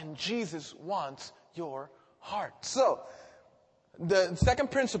heart. And Jesus wants your heart. So, the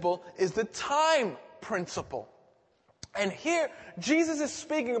second principle is the time principle. And here, Jesus is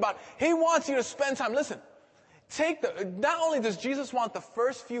speaking about, He wants you to spend time. Listen, not only does Jesus want the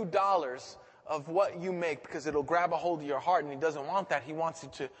first few dollars of what you make because it'll grab a hold of your heart, and He doesn't want that. He wants you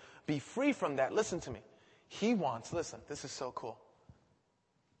to be free from that. Listen to me. He wants, listen, this is so cool.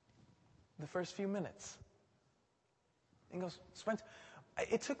 The first few minutes. He goes,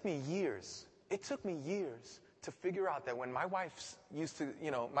 it took me years to figure out that when my wife used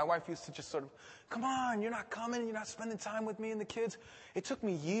to just sort of, come on, you're not coming, you're not spending time with me and the kids. It took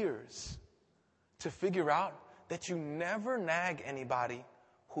me years to figure out that you never nag anybody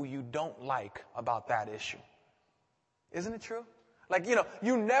who you don't like about that issue. Isn't it true? Like,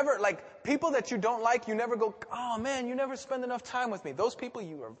 you never, like, people that you don't like, you never go, oh man, you never spend enough time with me. Those people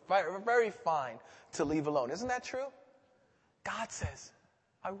you are very, very fine to leave alone. Isn't that true? God says,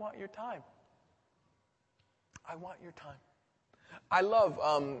 I want your time. I want your time. I love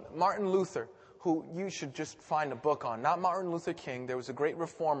Martin Luther, who you should just find a book on. Not Martin Luther King. There was a great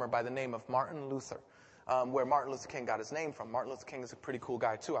reformer by the name of Martin Luther, where Martin Luther King got his name from. Martin Luther King is a pretty cool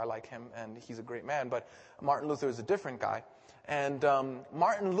guy, too. I like him, and he's a great man. But Martin Luther is a different guy. And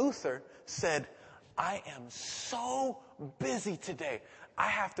Martin Luther said, I am so busy today.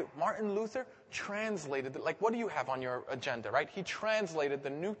 Martin Luther translated, what do you have on your agenda, right? He translated the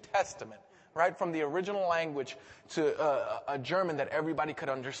New Testament, right, from the original language to a German that everybody could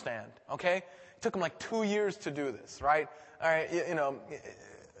understand, okay? It took him 2 years to do this, right? All right,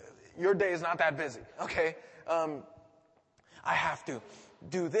 your day is not that busy, okay? I have to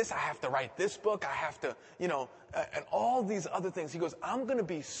do this, I have to write this book, I have to, and all these other things. He goes, I'm going to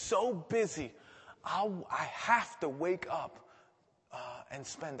be so busy, I have to wake up and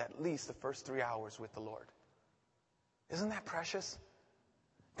spend at least the first 3 hours with the Lord. Isn't that precious?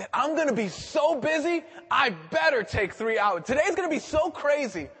 That I'm going to be so busy, I better take 3 hours. Today's going to be so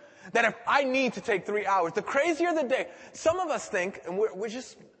crazy that if I need to take 3 hours, the crazier the day. Some of us think, and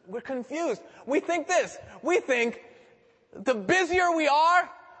we're confused. We think this. We think the busier we are,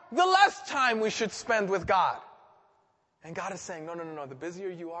 the less time we should spend with God. And God is saying, no. The busier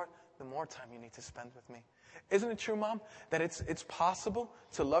you are, the more time you need to spend with me. Isn't it true, Mom, that it's possible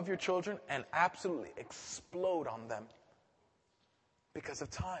to love your children and absolutely explode on them because of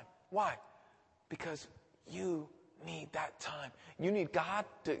time? Why? Because you need that time. You need God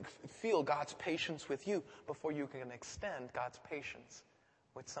to feel God's patience with you before you can extend God's patience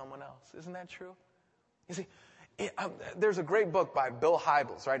with someone else. Isn't that true? You see, there's a great book by Bill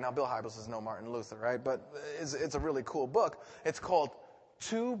Hybels. Right now, Bill Hybels is no Martin Luther, right? But it's a really cool book. It's called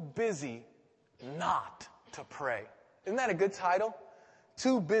Too Busy Not to Pray. Isn't that a good title?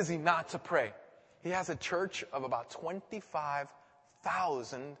 Too Busy Not to Pray. He has a church of about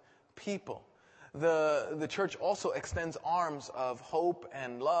 25,000 people. The church also extends arms of hope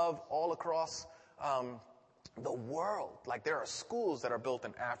and love all across the world. Like there are schools that are built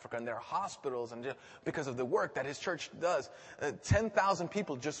in Africa, and there are hospitals, and because of the work that his church does. 10,000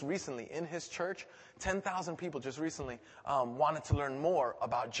 people just recently in his church, 10,000 people just recently wanted to learn more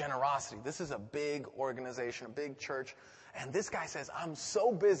about generosity. This is a big organization, a big church. And this guy says, I'm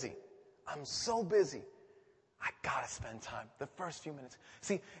so busy. I gotta spend time. The first few minutes.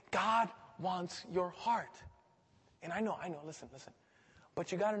 See, God wants your heart. And I know, listen.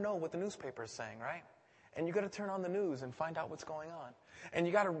 But you gotta know what the newspaper is saying, right? And you got to turn on the news and find out what's going on. And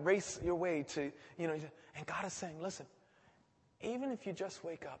you got to race your way to, and God is saying, listen, even if you just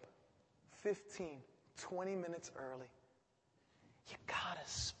wake up 15, 20 minutes early, you got to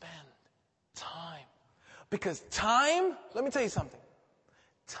spend time. Because time, let me tell you something.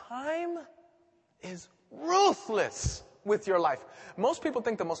 Time is ruthless with your life. Most people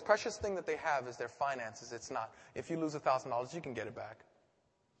think the most precious thing that they have is their finances. It's not. If you lose $1,000, you can get it back.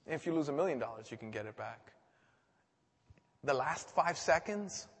 If you lose $1 million, you can get it back. The last 5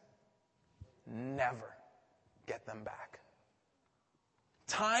 seconds, never get them back.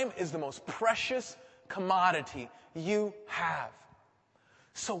 Time is the most precious commodity you have.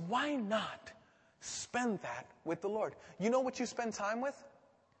 So why not spend that with the Lord? You know what you spend time with?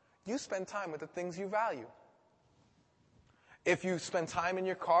 You spend time with the things you value. If you spend time in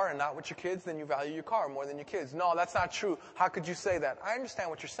your car and not with your kids, then you value your car more than your kids. No, that's not true. How could you say that? I understand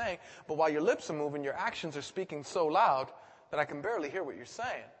what you're saying, but while your lips are moving, your actions are speaking so loud that I can barely hear what you're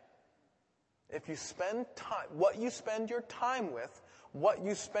saying. If you spend time, what you spend your time with, what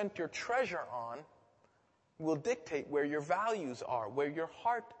you spent your treasure on, will dictate where your values are, where your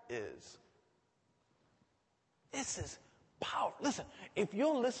heart is. This is power. Listen, if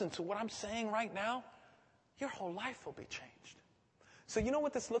you'll listen to what I'm saying right now, your whole life will be changed. So you know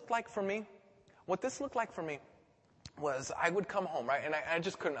what this looked like for me? What this looked like for me was I would come home, right? And I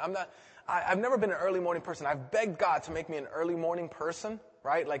just couldn't. I've never been an early morning person. I've begged God to make me an early morning person,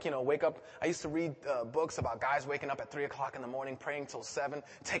 right? Like, wake up. I used to read books about guys waking up at 3 o'clock in the morning, praying till 7,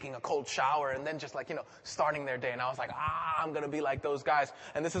 taking a cold shower, and then just starting their day. And I was like, I'm going to be like those guys.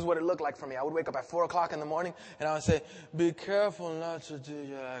 And this is what it looked like for me. I would wake up at 4 o'clock in the morning, and I would say, be careful not to do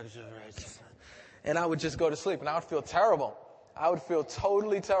your exercise. And I would just go to sleep, and I would feel terrible. I would feel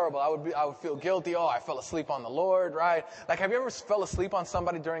totally terrible. I would feel guilty. Oh, I fell asleep on the Lord, right? Like, have you ever fell asleep on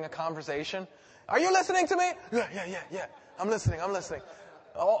somebody during a conversation? Are you listening to me? Yeah. I'm listening.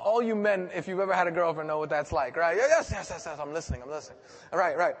 All you men, if you've ever had a girlfriend, know what that's like, right? Yes. I'm listening.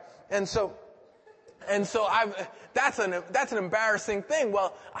 Right. And so that's an embarrassing thing.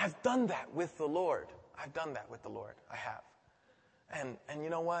 Well, I've done that with the Lord. I have. And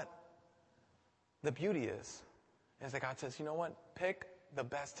you know what? The beauty is that God says, you know what? Pick the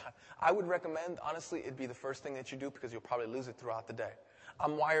best time. I would recommend, honestly, it'd be the first thing that you do because you'll probably lose it throughout the day.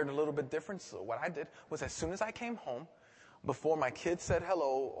 I'm wired a little bit different, so what I did was as soon as I came home, before my kids said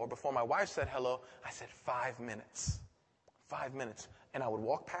hello or before my wife said hello, I said 5 minutes. 5 minutes. And I would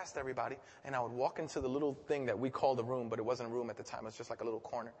walk past everybody, and I would walk into the little thing that we called a room, but it wasn't a room at the time. It was just like a little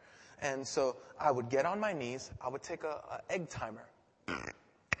corner. And so I would get on my knees. I would take a egg timer.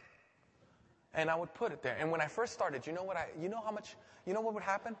 And I would put it there. And when I first started, you know what would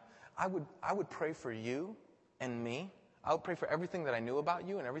happen? I would pray for you and me. I would pray for everything that I knew about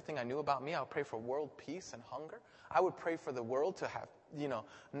you and everything I knew about me. I would pray for world peace and hunger. I would pray for the world to have,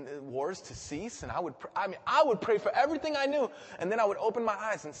 wars to cease. And I would pray for everything I knew. And then I would open my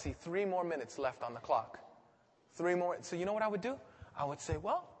eyes and see 3 more minutes left on the clock. 3 more. So you know what I would do? I would say,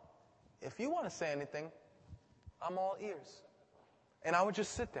 well, if you want to say anything, I'm all ears. And I would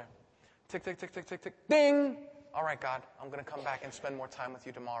just sit there. Tick, tick, tick, tick, tick, tick. Ding! all right, God, I'm going to come back and spend more time with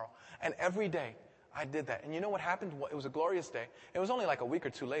you tomorrow. And every day I did that. And you know what happened? It was a glorious day. It was only like a week or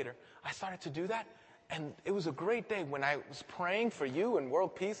two later. I started to do that. And it was a great day when I was praying for you and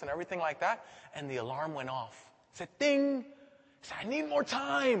world peace and everything like that. And the alarm went off. It said, ding. It said, I need more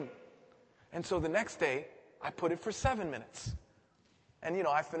time. And so the next day, I put it for 7 minutes. And,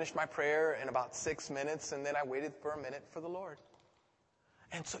 I finished my prayer in about 6 minutes, and then I waited for a minute for the Lord.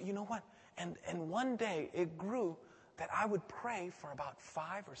 And so, you know what? And one day, it grew that I would pray for about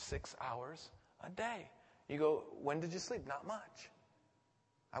 5 or 6 hours a day. You go, when did you sleep? Not much.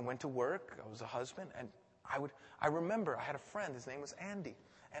 I went to work. I was a husband, and I remember I had a friend. His name was Andy.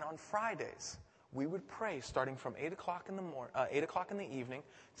 And on Fridays, we would pray starting from 8 o'clock in the evening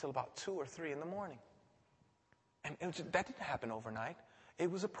till about 2 or 3 in the morning. And that didn't happen overnight. It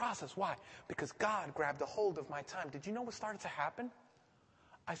was a process. Why? Because God grabbed a hold of my time. Did you know what started to happen?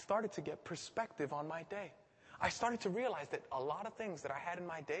 I started to get perspective on my day. I started to realize that a lot of things that I had in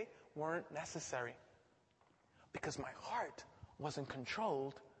my day weren't necessary because my heart wasn't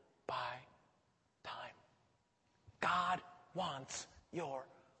controlled by time. God wants your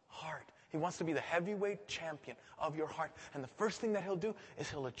heart. He wants to be the heavyweight champion of your heart. And the first thing that he'll do is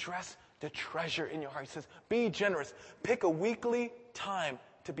he'll address the treasure in your heart. He says, be generous. Pick a weekly time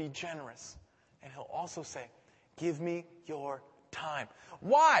to be generous. And he'll also say, give me your time.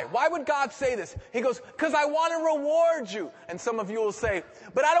 Why? Why would God say this? He goes, because I want to reward you. And some of you will say,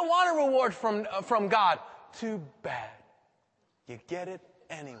 but I don't want a reward from God. Too bad. You get it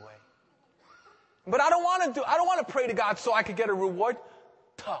anyway. But I don't want to pray to God so I could get a reward.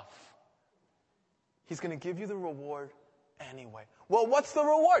 Tough. He's going to give you the reward anyway. Well, what's the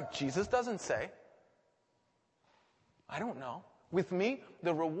reward? Jesus doesn't say. I don't know. With me,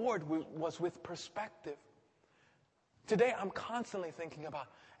 the reward was with perspective. Today, I'm constantly thinking about,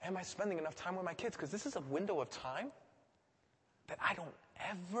 am I spending enough time with my kids? Because this is a window of time that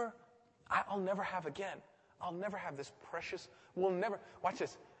I'll never have again. I'll never have this precious, watch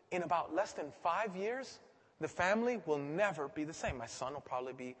this, in about less than 5 years, the family will never be the same. My son will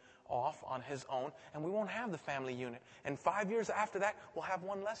probably be off on his own, and we won't have the family unit. And 5 years after that, we'll have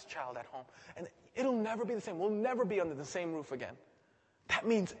one less child at home. And it'll never be the same. We'll never be under the same roof again. That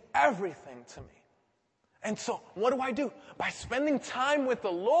means everything to me. And so, what do? By spending time with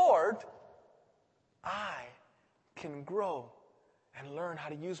the Lord, I can grow and learn how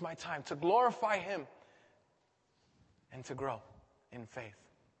to use my time to glorify Him and to grow in faith.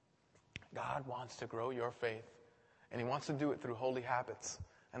 God wants to grow your faith, and He wants to do it through holy habits.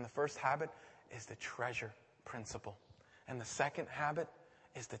 And the first habit is the treasure principle. And the second habit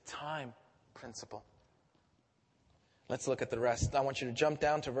is the time principle. Let's look at the rest. I want you to jump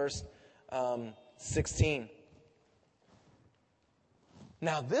down to verse 16.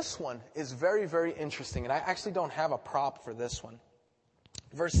 Now this one is very, very interesting, and I actually don't have a prop for this one.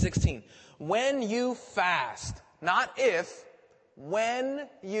 Verse 16. When you fast, not if, when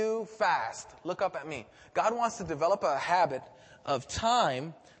you fast. Look up at me. God wants to develop a habit of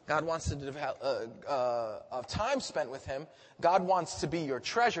time. God wants to develop of time spent with Him. God wants to be your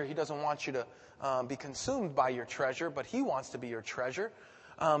treasure. He doesn't want you to be consumed by your treasure, but He wants to be your treasure.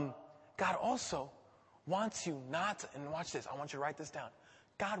 God also wants you not to, and watch this, I want you to write this down.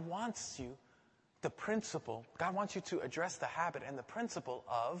 God wants you, God wants you to address the habit and the principle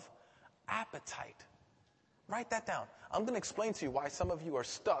of appetite. Write that down. I'm going to explain to you why some of you are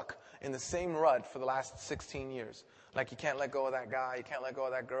stuck in the same rut for the last 16 years. Like you can't let go of that guy, you can't let go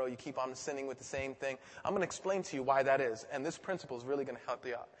of that girl, you keep on sinning with the same thing. I'm going to explain to you why that is. And this principle is really going to help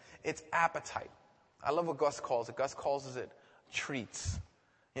you out. It's appetite. I love what Gus calls it. Gus calls it treats.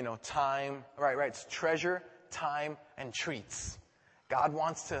 Time. Right. It's treasure, time, and treats. God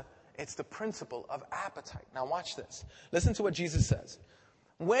wants to, it's the principle of appetite. Now watch this. Listen to what Jesus says.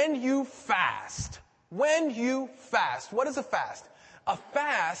 When you fast, what is a fast? A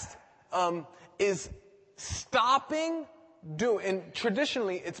fast is stopping doing,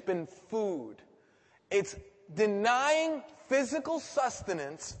 traditionally it's been food. It's denying physical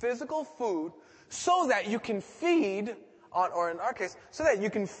sustenance, physical food, so that you can feed on, or in our case, so that you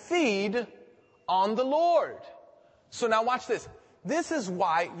can feed on the Lord. So now watch this. This is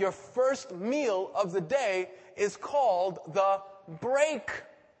why your first meal of the day is called the break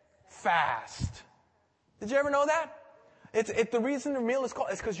fast. Did you ever know that? The reason the meal is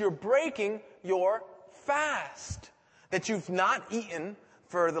called is because you're breaking your fast. That you've not eaten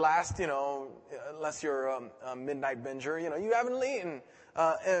for the last, unless you're a midnight binger, you haven't eaten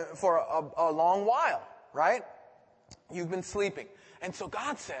for a long while, right? You've been sleeping. And so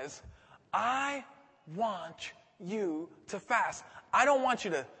God says, I want you to fast. I don't want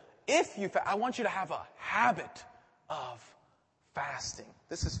you to I want you to have a habit of fasting.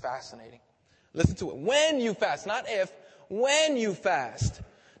 This is fascinating. Listen to it. When you fast, not if, when you fast,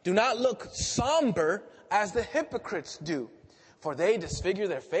 do not look somber as the hypocrites do, for they disfigure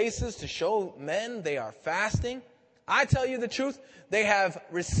their faces to show men they are fasting. I tell you the truth, they have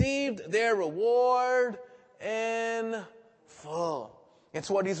received their reward in full. It's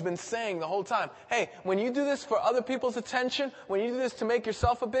what he's been saying the whole time. Hey, when you do this for other people's attention, when you do this to make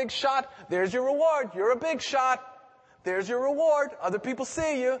yourself a big shot, there's your reward. You're a big shot. There's your reward. Other people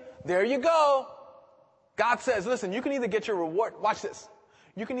see you. There you go. God says, listen, you can either get your reward, watch this.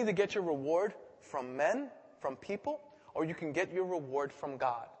 You can either get your reward from men, from people, or you can get your reward from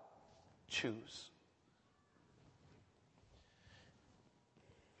God. Choose.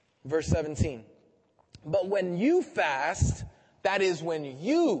 Verse 17. But when you fast, that is when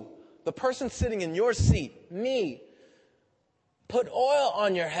you, the person sitting in your seat, me, put oil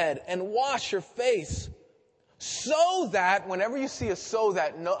on your head and wash your face, so that, whenever you see a so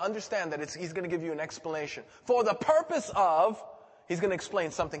that, understand that he's going to give you an explanation. For the purpose of, he's going to explain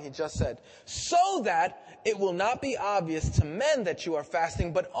something he just said. So that it will not be obvious to men that you are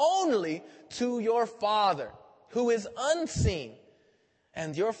fasting, but only to your Father, who is unseen.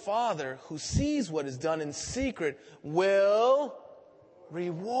 And your Father, who sees what is done in secret, will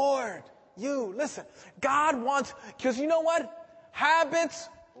reward you. Listen, God wants, because you know what? Habits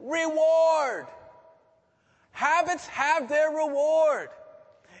reward. Habits have their reward.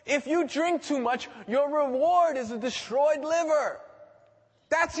 If you drink too much, your reward is a destroyed liver.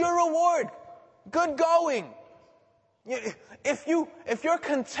 That's your reward. Good going. If you're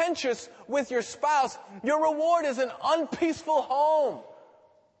contentious with your spouse, your reward is an unpeaceful home.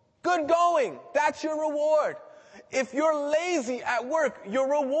 Good going. That's your reward. If you're lazy at work, your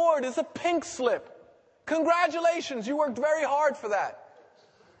reward is a pink slip. Congratulations, you worked very hard for that.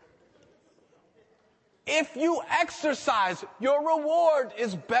 If you exercise, your reward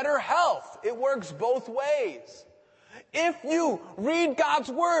is better health. It works both ways. If you read God's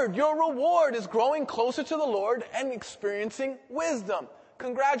Word, your reward is growing closer to the Lord and experiencing wisdom.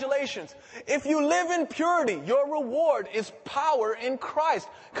 Congratulations. If you live in purity, your reward is power in Christ.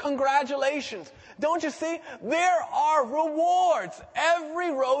 Congratulations. Don't you see? There are rewards.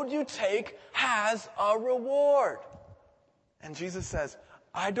 Every road you take has a reward. And Jesus says,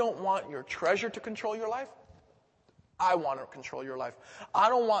 I don't want your treasure to control your life. I want to control your life. I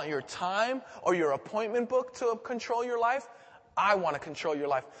don't want your time or your appointment book to control your life. I want to control your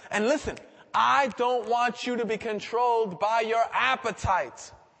life. And listen, I don't want you to be controlled by your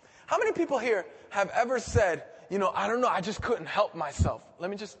appetites. How many people here have ever said, I don't know, I just couldn't help myself?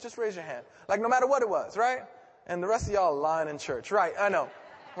 Let me just raise your hand. Like no matter what it was, right? And the rest of y'all are lying in church. Right, I know.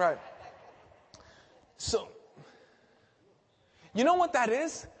 Right. So, you know what that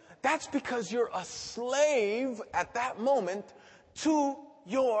is? That's because you're a slave at that moment to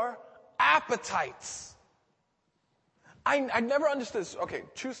your appetites. I never understood this. Okay,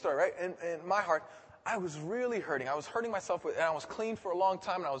 true story, right? In my heart, I was really hurting. I was hurting myself, and I was clean for a long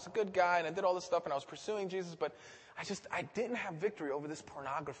time, and I was a good guy, and I did all this stuff, and I was pursuing Jesus, but I didn't have victory over this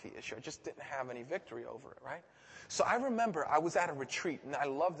pornography issue. I just didn't have any victory over it, right? So I remember I was at a retreat, and I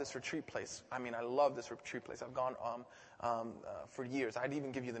love this retreat place. I love this retreat place. I've gone for years. I'd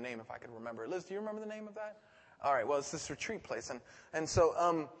even give you the name if I could remember it. Liz, do you remember the name of that? All right, well, it's this retreat place. And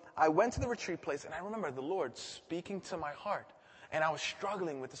so I went to the retreat place, and I remember the Lord speaking to my heart. And I was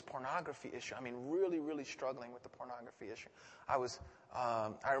struggling with this pornography issue. Really, really struggling with the pornography issue.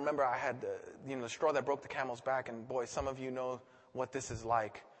 I remember I had the straw that broke the camel's back, and boy, some of you know what this is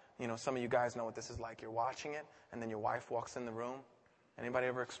like. Some of you guys know what this is like. You're watching it, and then your wife walks in the room. Anybody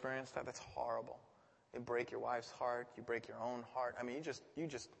ever experienced that? That's horrible. You break your wife's heart. You break your own heart.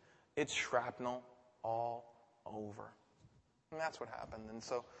 It's shrapnel all over. And that's what happened. And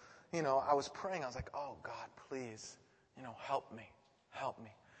so, I was praying. I was like, oh, God, please, help me.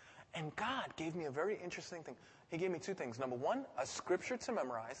 And God gave me a very interesting thing. He gave me two things. Number one, a scripture to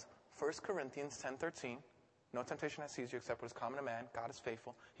memorize, 1 Corinthians 10:13. No temptation has seized you except what is common to man. God is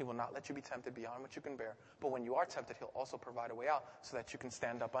faithful. He will not let you be tempted beyond what you can bear. But when you are tempted, he'll also provide a way out so that you can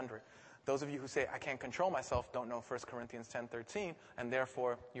stand up under it. Those of you who say, I can't control myself, don't know 1 Corinthians 10:13, and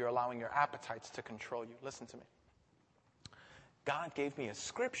therefore you're allowing your appetites to control you. Listen to me. God gave me a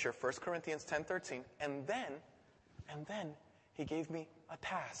scripture, 1 Corinthians 10:13, and then he gave me a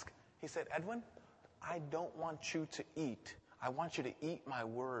task. He said, Edwin, I don't want you to eat. I want you to eat my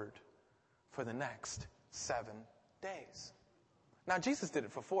word for the next 7 days. Now, Jesus did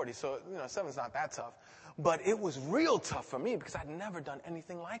it for 40, so, 7's not that tough. But it was real tough for me because I'd never done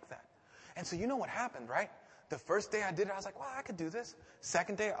anything like that. And so you know what happened, right? The first day I did it, I was like, well, I could do this.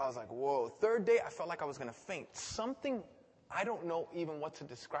 Second day, I was like, whoa. Third day, I felt like I was going to faint. Something, I don't know even what to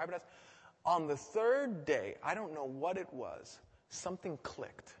describe it as. On the third day, I don't know what it was. Something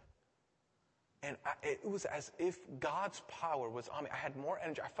clicked. And it was as if God's power was on me. I had more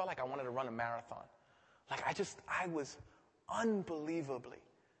energy. I felt like I wanted to run a marathon. Like I was unbelievably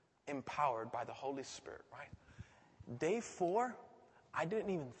empowered by the Holy Spirit, right? Day 4, I didn't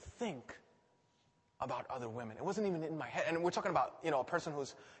even think about other women. It wasn't even in my head. And we're talking about, a person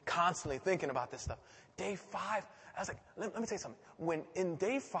who's constantly thinking about this stuff. Day 5, I was like, let me tell you something. When in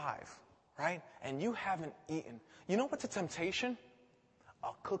day 5, right, and you haven't eaten, you know what's a temptation? A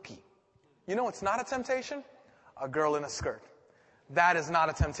cookie. You know what's not a temptation? A girl in a skirt. That is not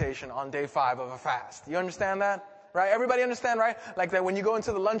a temptation on day 5 of a fast. You understand that? Right? Everybody understand, right? Like that when you go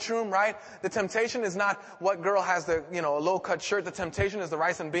into the lunchroom, right? The temptation is not what girl has the, a low-cut shirt. The temptation is the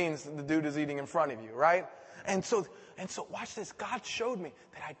rice and beans the dude is eating in front of you, right? And so watch this. God showed me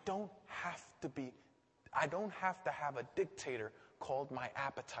that I don't have to have a dictator called my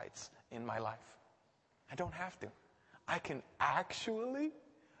appetites in my life. I don't have to. I can actually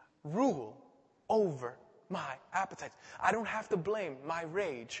rule over my appetites. I don't have to blame my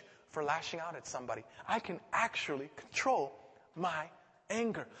rage for lashing out at somebody. I can actually control my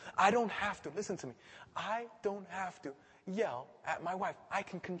anger. I don't have to, listen to me, I don't have to yell at my wife. I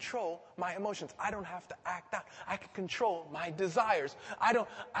can control my emotions. I don't have to act out. I can control my desires. I don't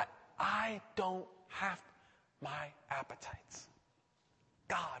have my appetites.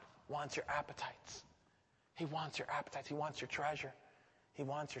 God wants your appetites. He wants your appetites. He wants your treasure. He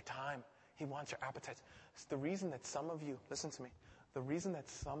wants your time. He wants your appetites. It's the reason that some of you, listen to me, the reason that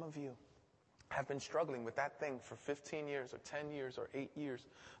some of you have been struggling with that thing for 15 years or 10 years or 8 years,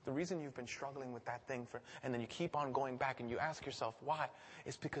 the reason you've been struggling with that thing and then you keep on going back and you ask yourself why,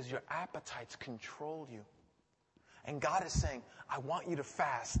 is because your appetites control you. And God is saying, I want you to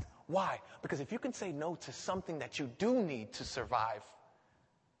fast. Why? Because if you can say no to something that you do need to survive,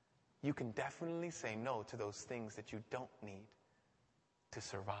 you can definitely say no to those things that you don't need to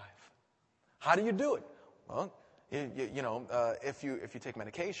survive. How do you do it? Well, if you take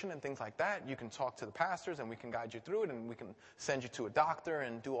medication and things like that, you can talk to the pastors and we can guide you through it and we can send you to a doctor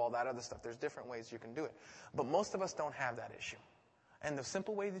and do all that other stuff. There's different ways you can do it. But most of us don't have that issue. And the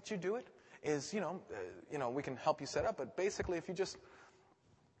simple way that you do it is, we can help you set up. But basically, if you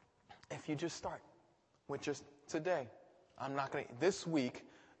just start with just today, I'm not going to, this week,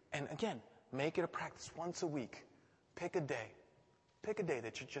 and again, make it a practice once a week. Pick a day. Pick a day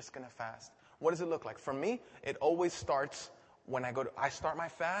that you're just going to fast. What does it look like? For me, it always starts when I start my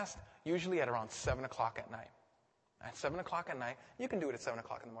fast, usually at around 7 o'clock at night. At 7 o'clock at night, you can do it at 7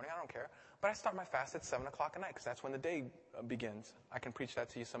 o'clock in the morning, I don't care. But I start my fast at 7 o'clock at night because that's when the day begins. I can preach that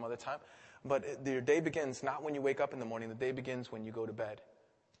to you some other time. But your day begins not when you wake up in the morning. The day begins when you go to bed.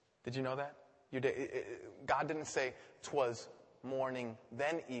 Did you know that? God didn't say 'twas morning,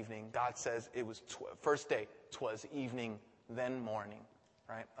 then evening. God says it was first day, 'twas evening, then morning.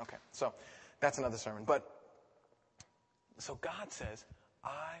 Right? Okay, so that's another sermon. So God says,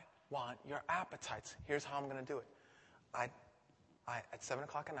 I want your appetites. Here's how I'm going to do it. At 7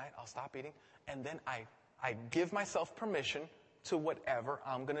 o'clock at night, I'll stop eating, and then I give myself permission to whatever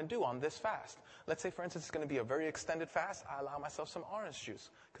I'm going to do on this fast. Let's say, for instance, it's going to be a very extended fast. I allow myself some orange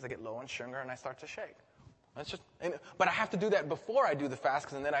juice because I get low on sugar and I start to shake. But I have to do that before I do the fast,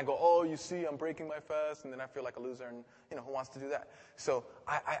 because then I go, oh, you see, I'm breaking my fast, and then I feel like a loser, and who wants to do that? So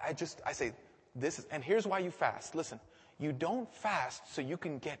I say, this is, and here's why you fast. Listen, you don't fast so you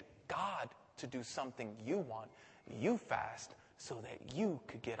can get God to do something you want. You fast so that you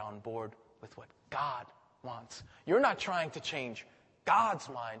could get on board with what God wants. You're not trying to change God's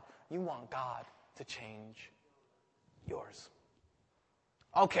mind. You want God to change yours.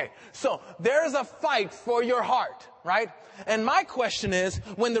 Okay, so there's a fight for your heart, right? And my question is,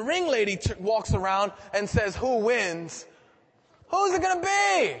 when the ring lady walks around and says, who wins? Who's it going to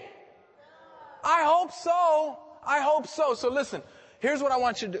be? I hope so. I hope so. So listen, here's what I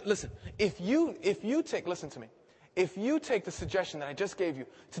want you to do. Listen, if you take the suggestion that I just gave you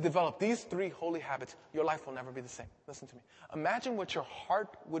to develop these 3 holy habits, your life will never be the same. Listen to me. Imagine what your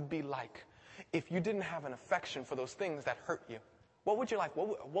heart would be like if you didn't have an affection for those things that hurt you. What would you like?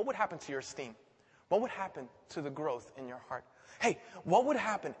 What would happen to your esteem? What would happen to the growth in your heart? Hey, what would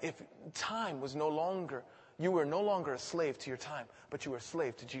happen if time was you were no longer a slave to your time, but you were a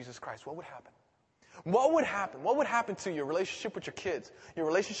slave to Jesus Christ? What would happen? What would happen? What would happen to your relationship with your kids, your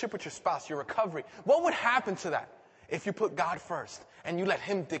relationship with your spouse, your recovery? What would happen to that if you put God first and you let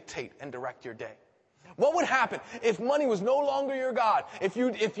Him dictate and direct your day? What would happen if money was no longer your God, if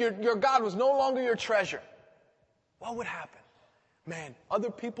your God was no longer your treasure? what would happen? Man,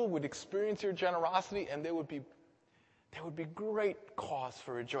 other people would experience your generosity, and there would be great cause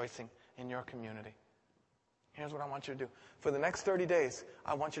for rejoicing in your community. Here's what I want you to do. For the next 30 days,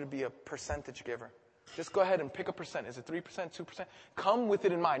 I want you to be a percentage giver. Just go ahead and pick a percent. Is it 3%, 2%? Come with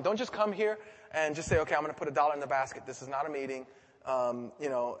it in mind. Don't just come here and just say, okay, I'm going to put $1 in the basket. This is not a meeting.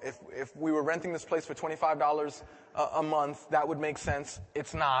 If we were renting this place for $25 a month, that would make sense.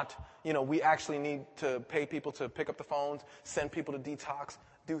 It's not. We actually need to pay people to pick up the phones, send people to detox,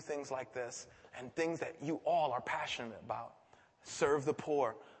 do things like this, and things that you all are passionate about. Serve the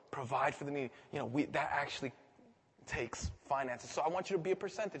poor, provide for the needy. That actually takes finances. So I want you to be a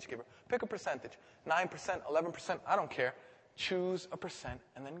percentage giver. Pick a percentage. 9%, 11%, I don't care. Choose a percent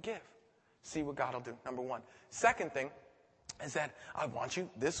and then give. See what God will do, number one. Second thing is that I want you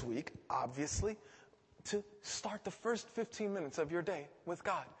this week, obviously, to start the first 15 minutes of your day with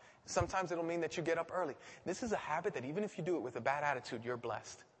God. Sometimes it'll mean that you get up early. This is a habit that even if you do it with a bad attitude, you're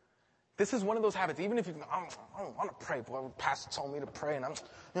blessed. This is one of those habits, even if you think, I don't want to pray. Boy, the pastor told me to pray, and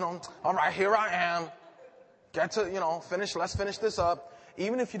all right, here I am. Get to, let's finish this up.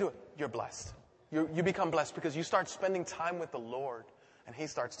 Even if you do it, you're blessed. You become blessed because you start spending time with the Lord, and He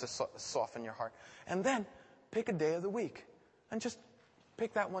starts to soften your heart. And then pick a day of the week, and just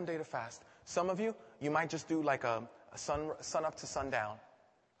pick that one day to fast. Some of you might just do like a sun up to sundown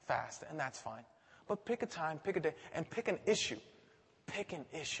fast, and that's fine. But pick a time, pick a day, and pick an issue. Pick an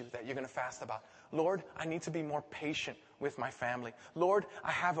issue that you're going to fast about. Lord, I need to be more patient with my family. Lord,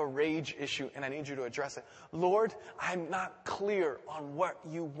 I have a rage issue and I need you to address it. Lord, I'm not clear on what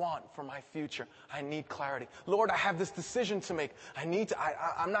you want for my future. I need clarity. Lord, I have this decision to make.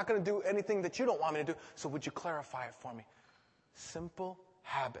 I'm not going to do anything that you don't want me to do. So would you clarify it for me? Simple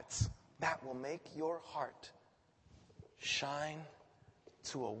habits that will make your heart shine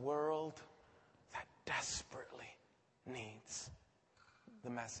to a world that desperately needs the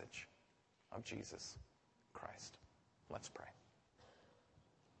message of Jesus Christ. Let's pray.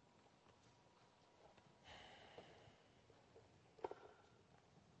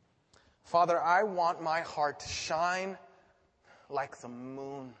 Father, I want my heart to shine like the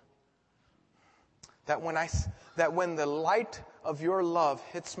moon. That when the light of your love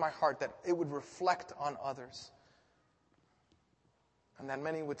hits my heart, that it would reflect on others. And that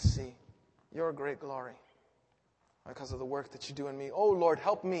many would see your great glory because of the work that you do in me. Oh, Lord,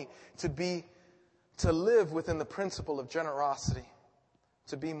 help me to live within the principle of generosity,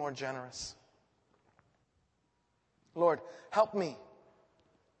 to be more generous. Lord, help me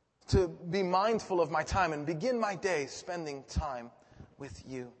to be mindful of my time and begin my day spending time with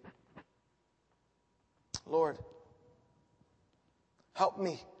you. Lord, help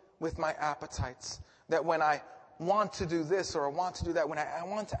me with my appetites, that when I want to do this or I want to do that, when I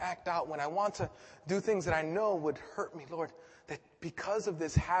want to act out, when I want to do things that I know would hurt me, Lord, that because of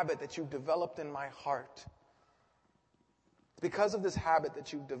this habit that you've developed in my heart, because of this habit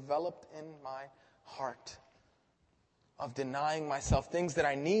that you've developed in my heart of denying myself things that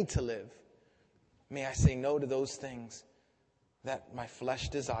I need to live, may I say no to those things that my flesh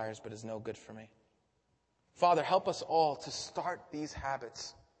desires but is no good for me. Father, help us all to start these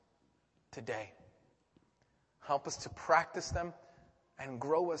habits today. Help us to practice them and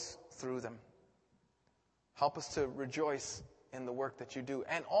grow us through them. Help us to rejoice in the work that you do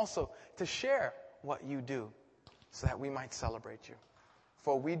and also to share what you do so that we might celebrate you.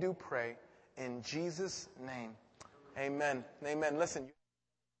 For we do pray in Jesus' name. Amen. Amen. Listen.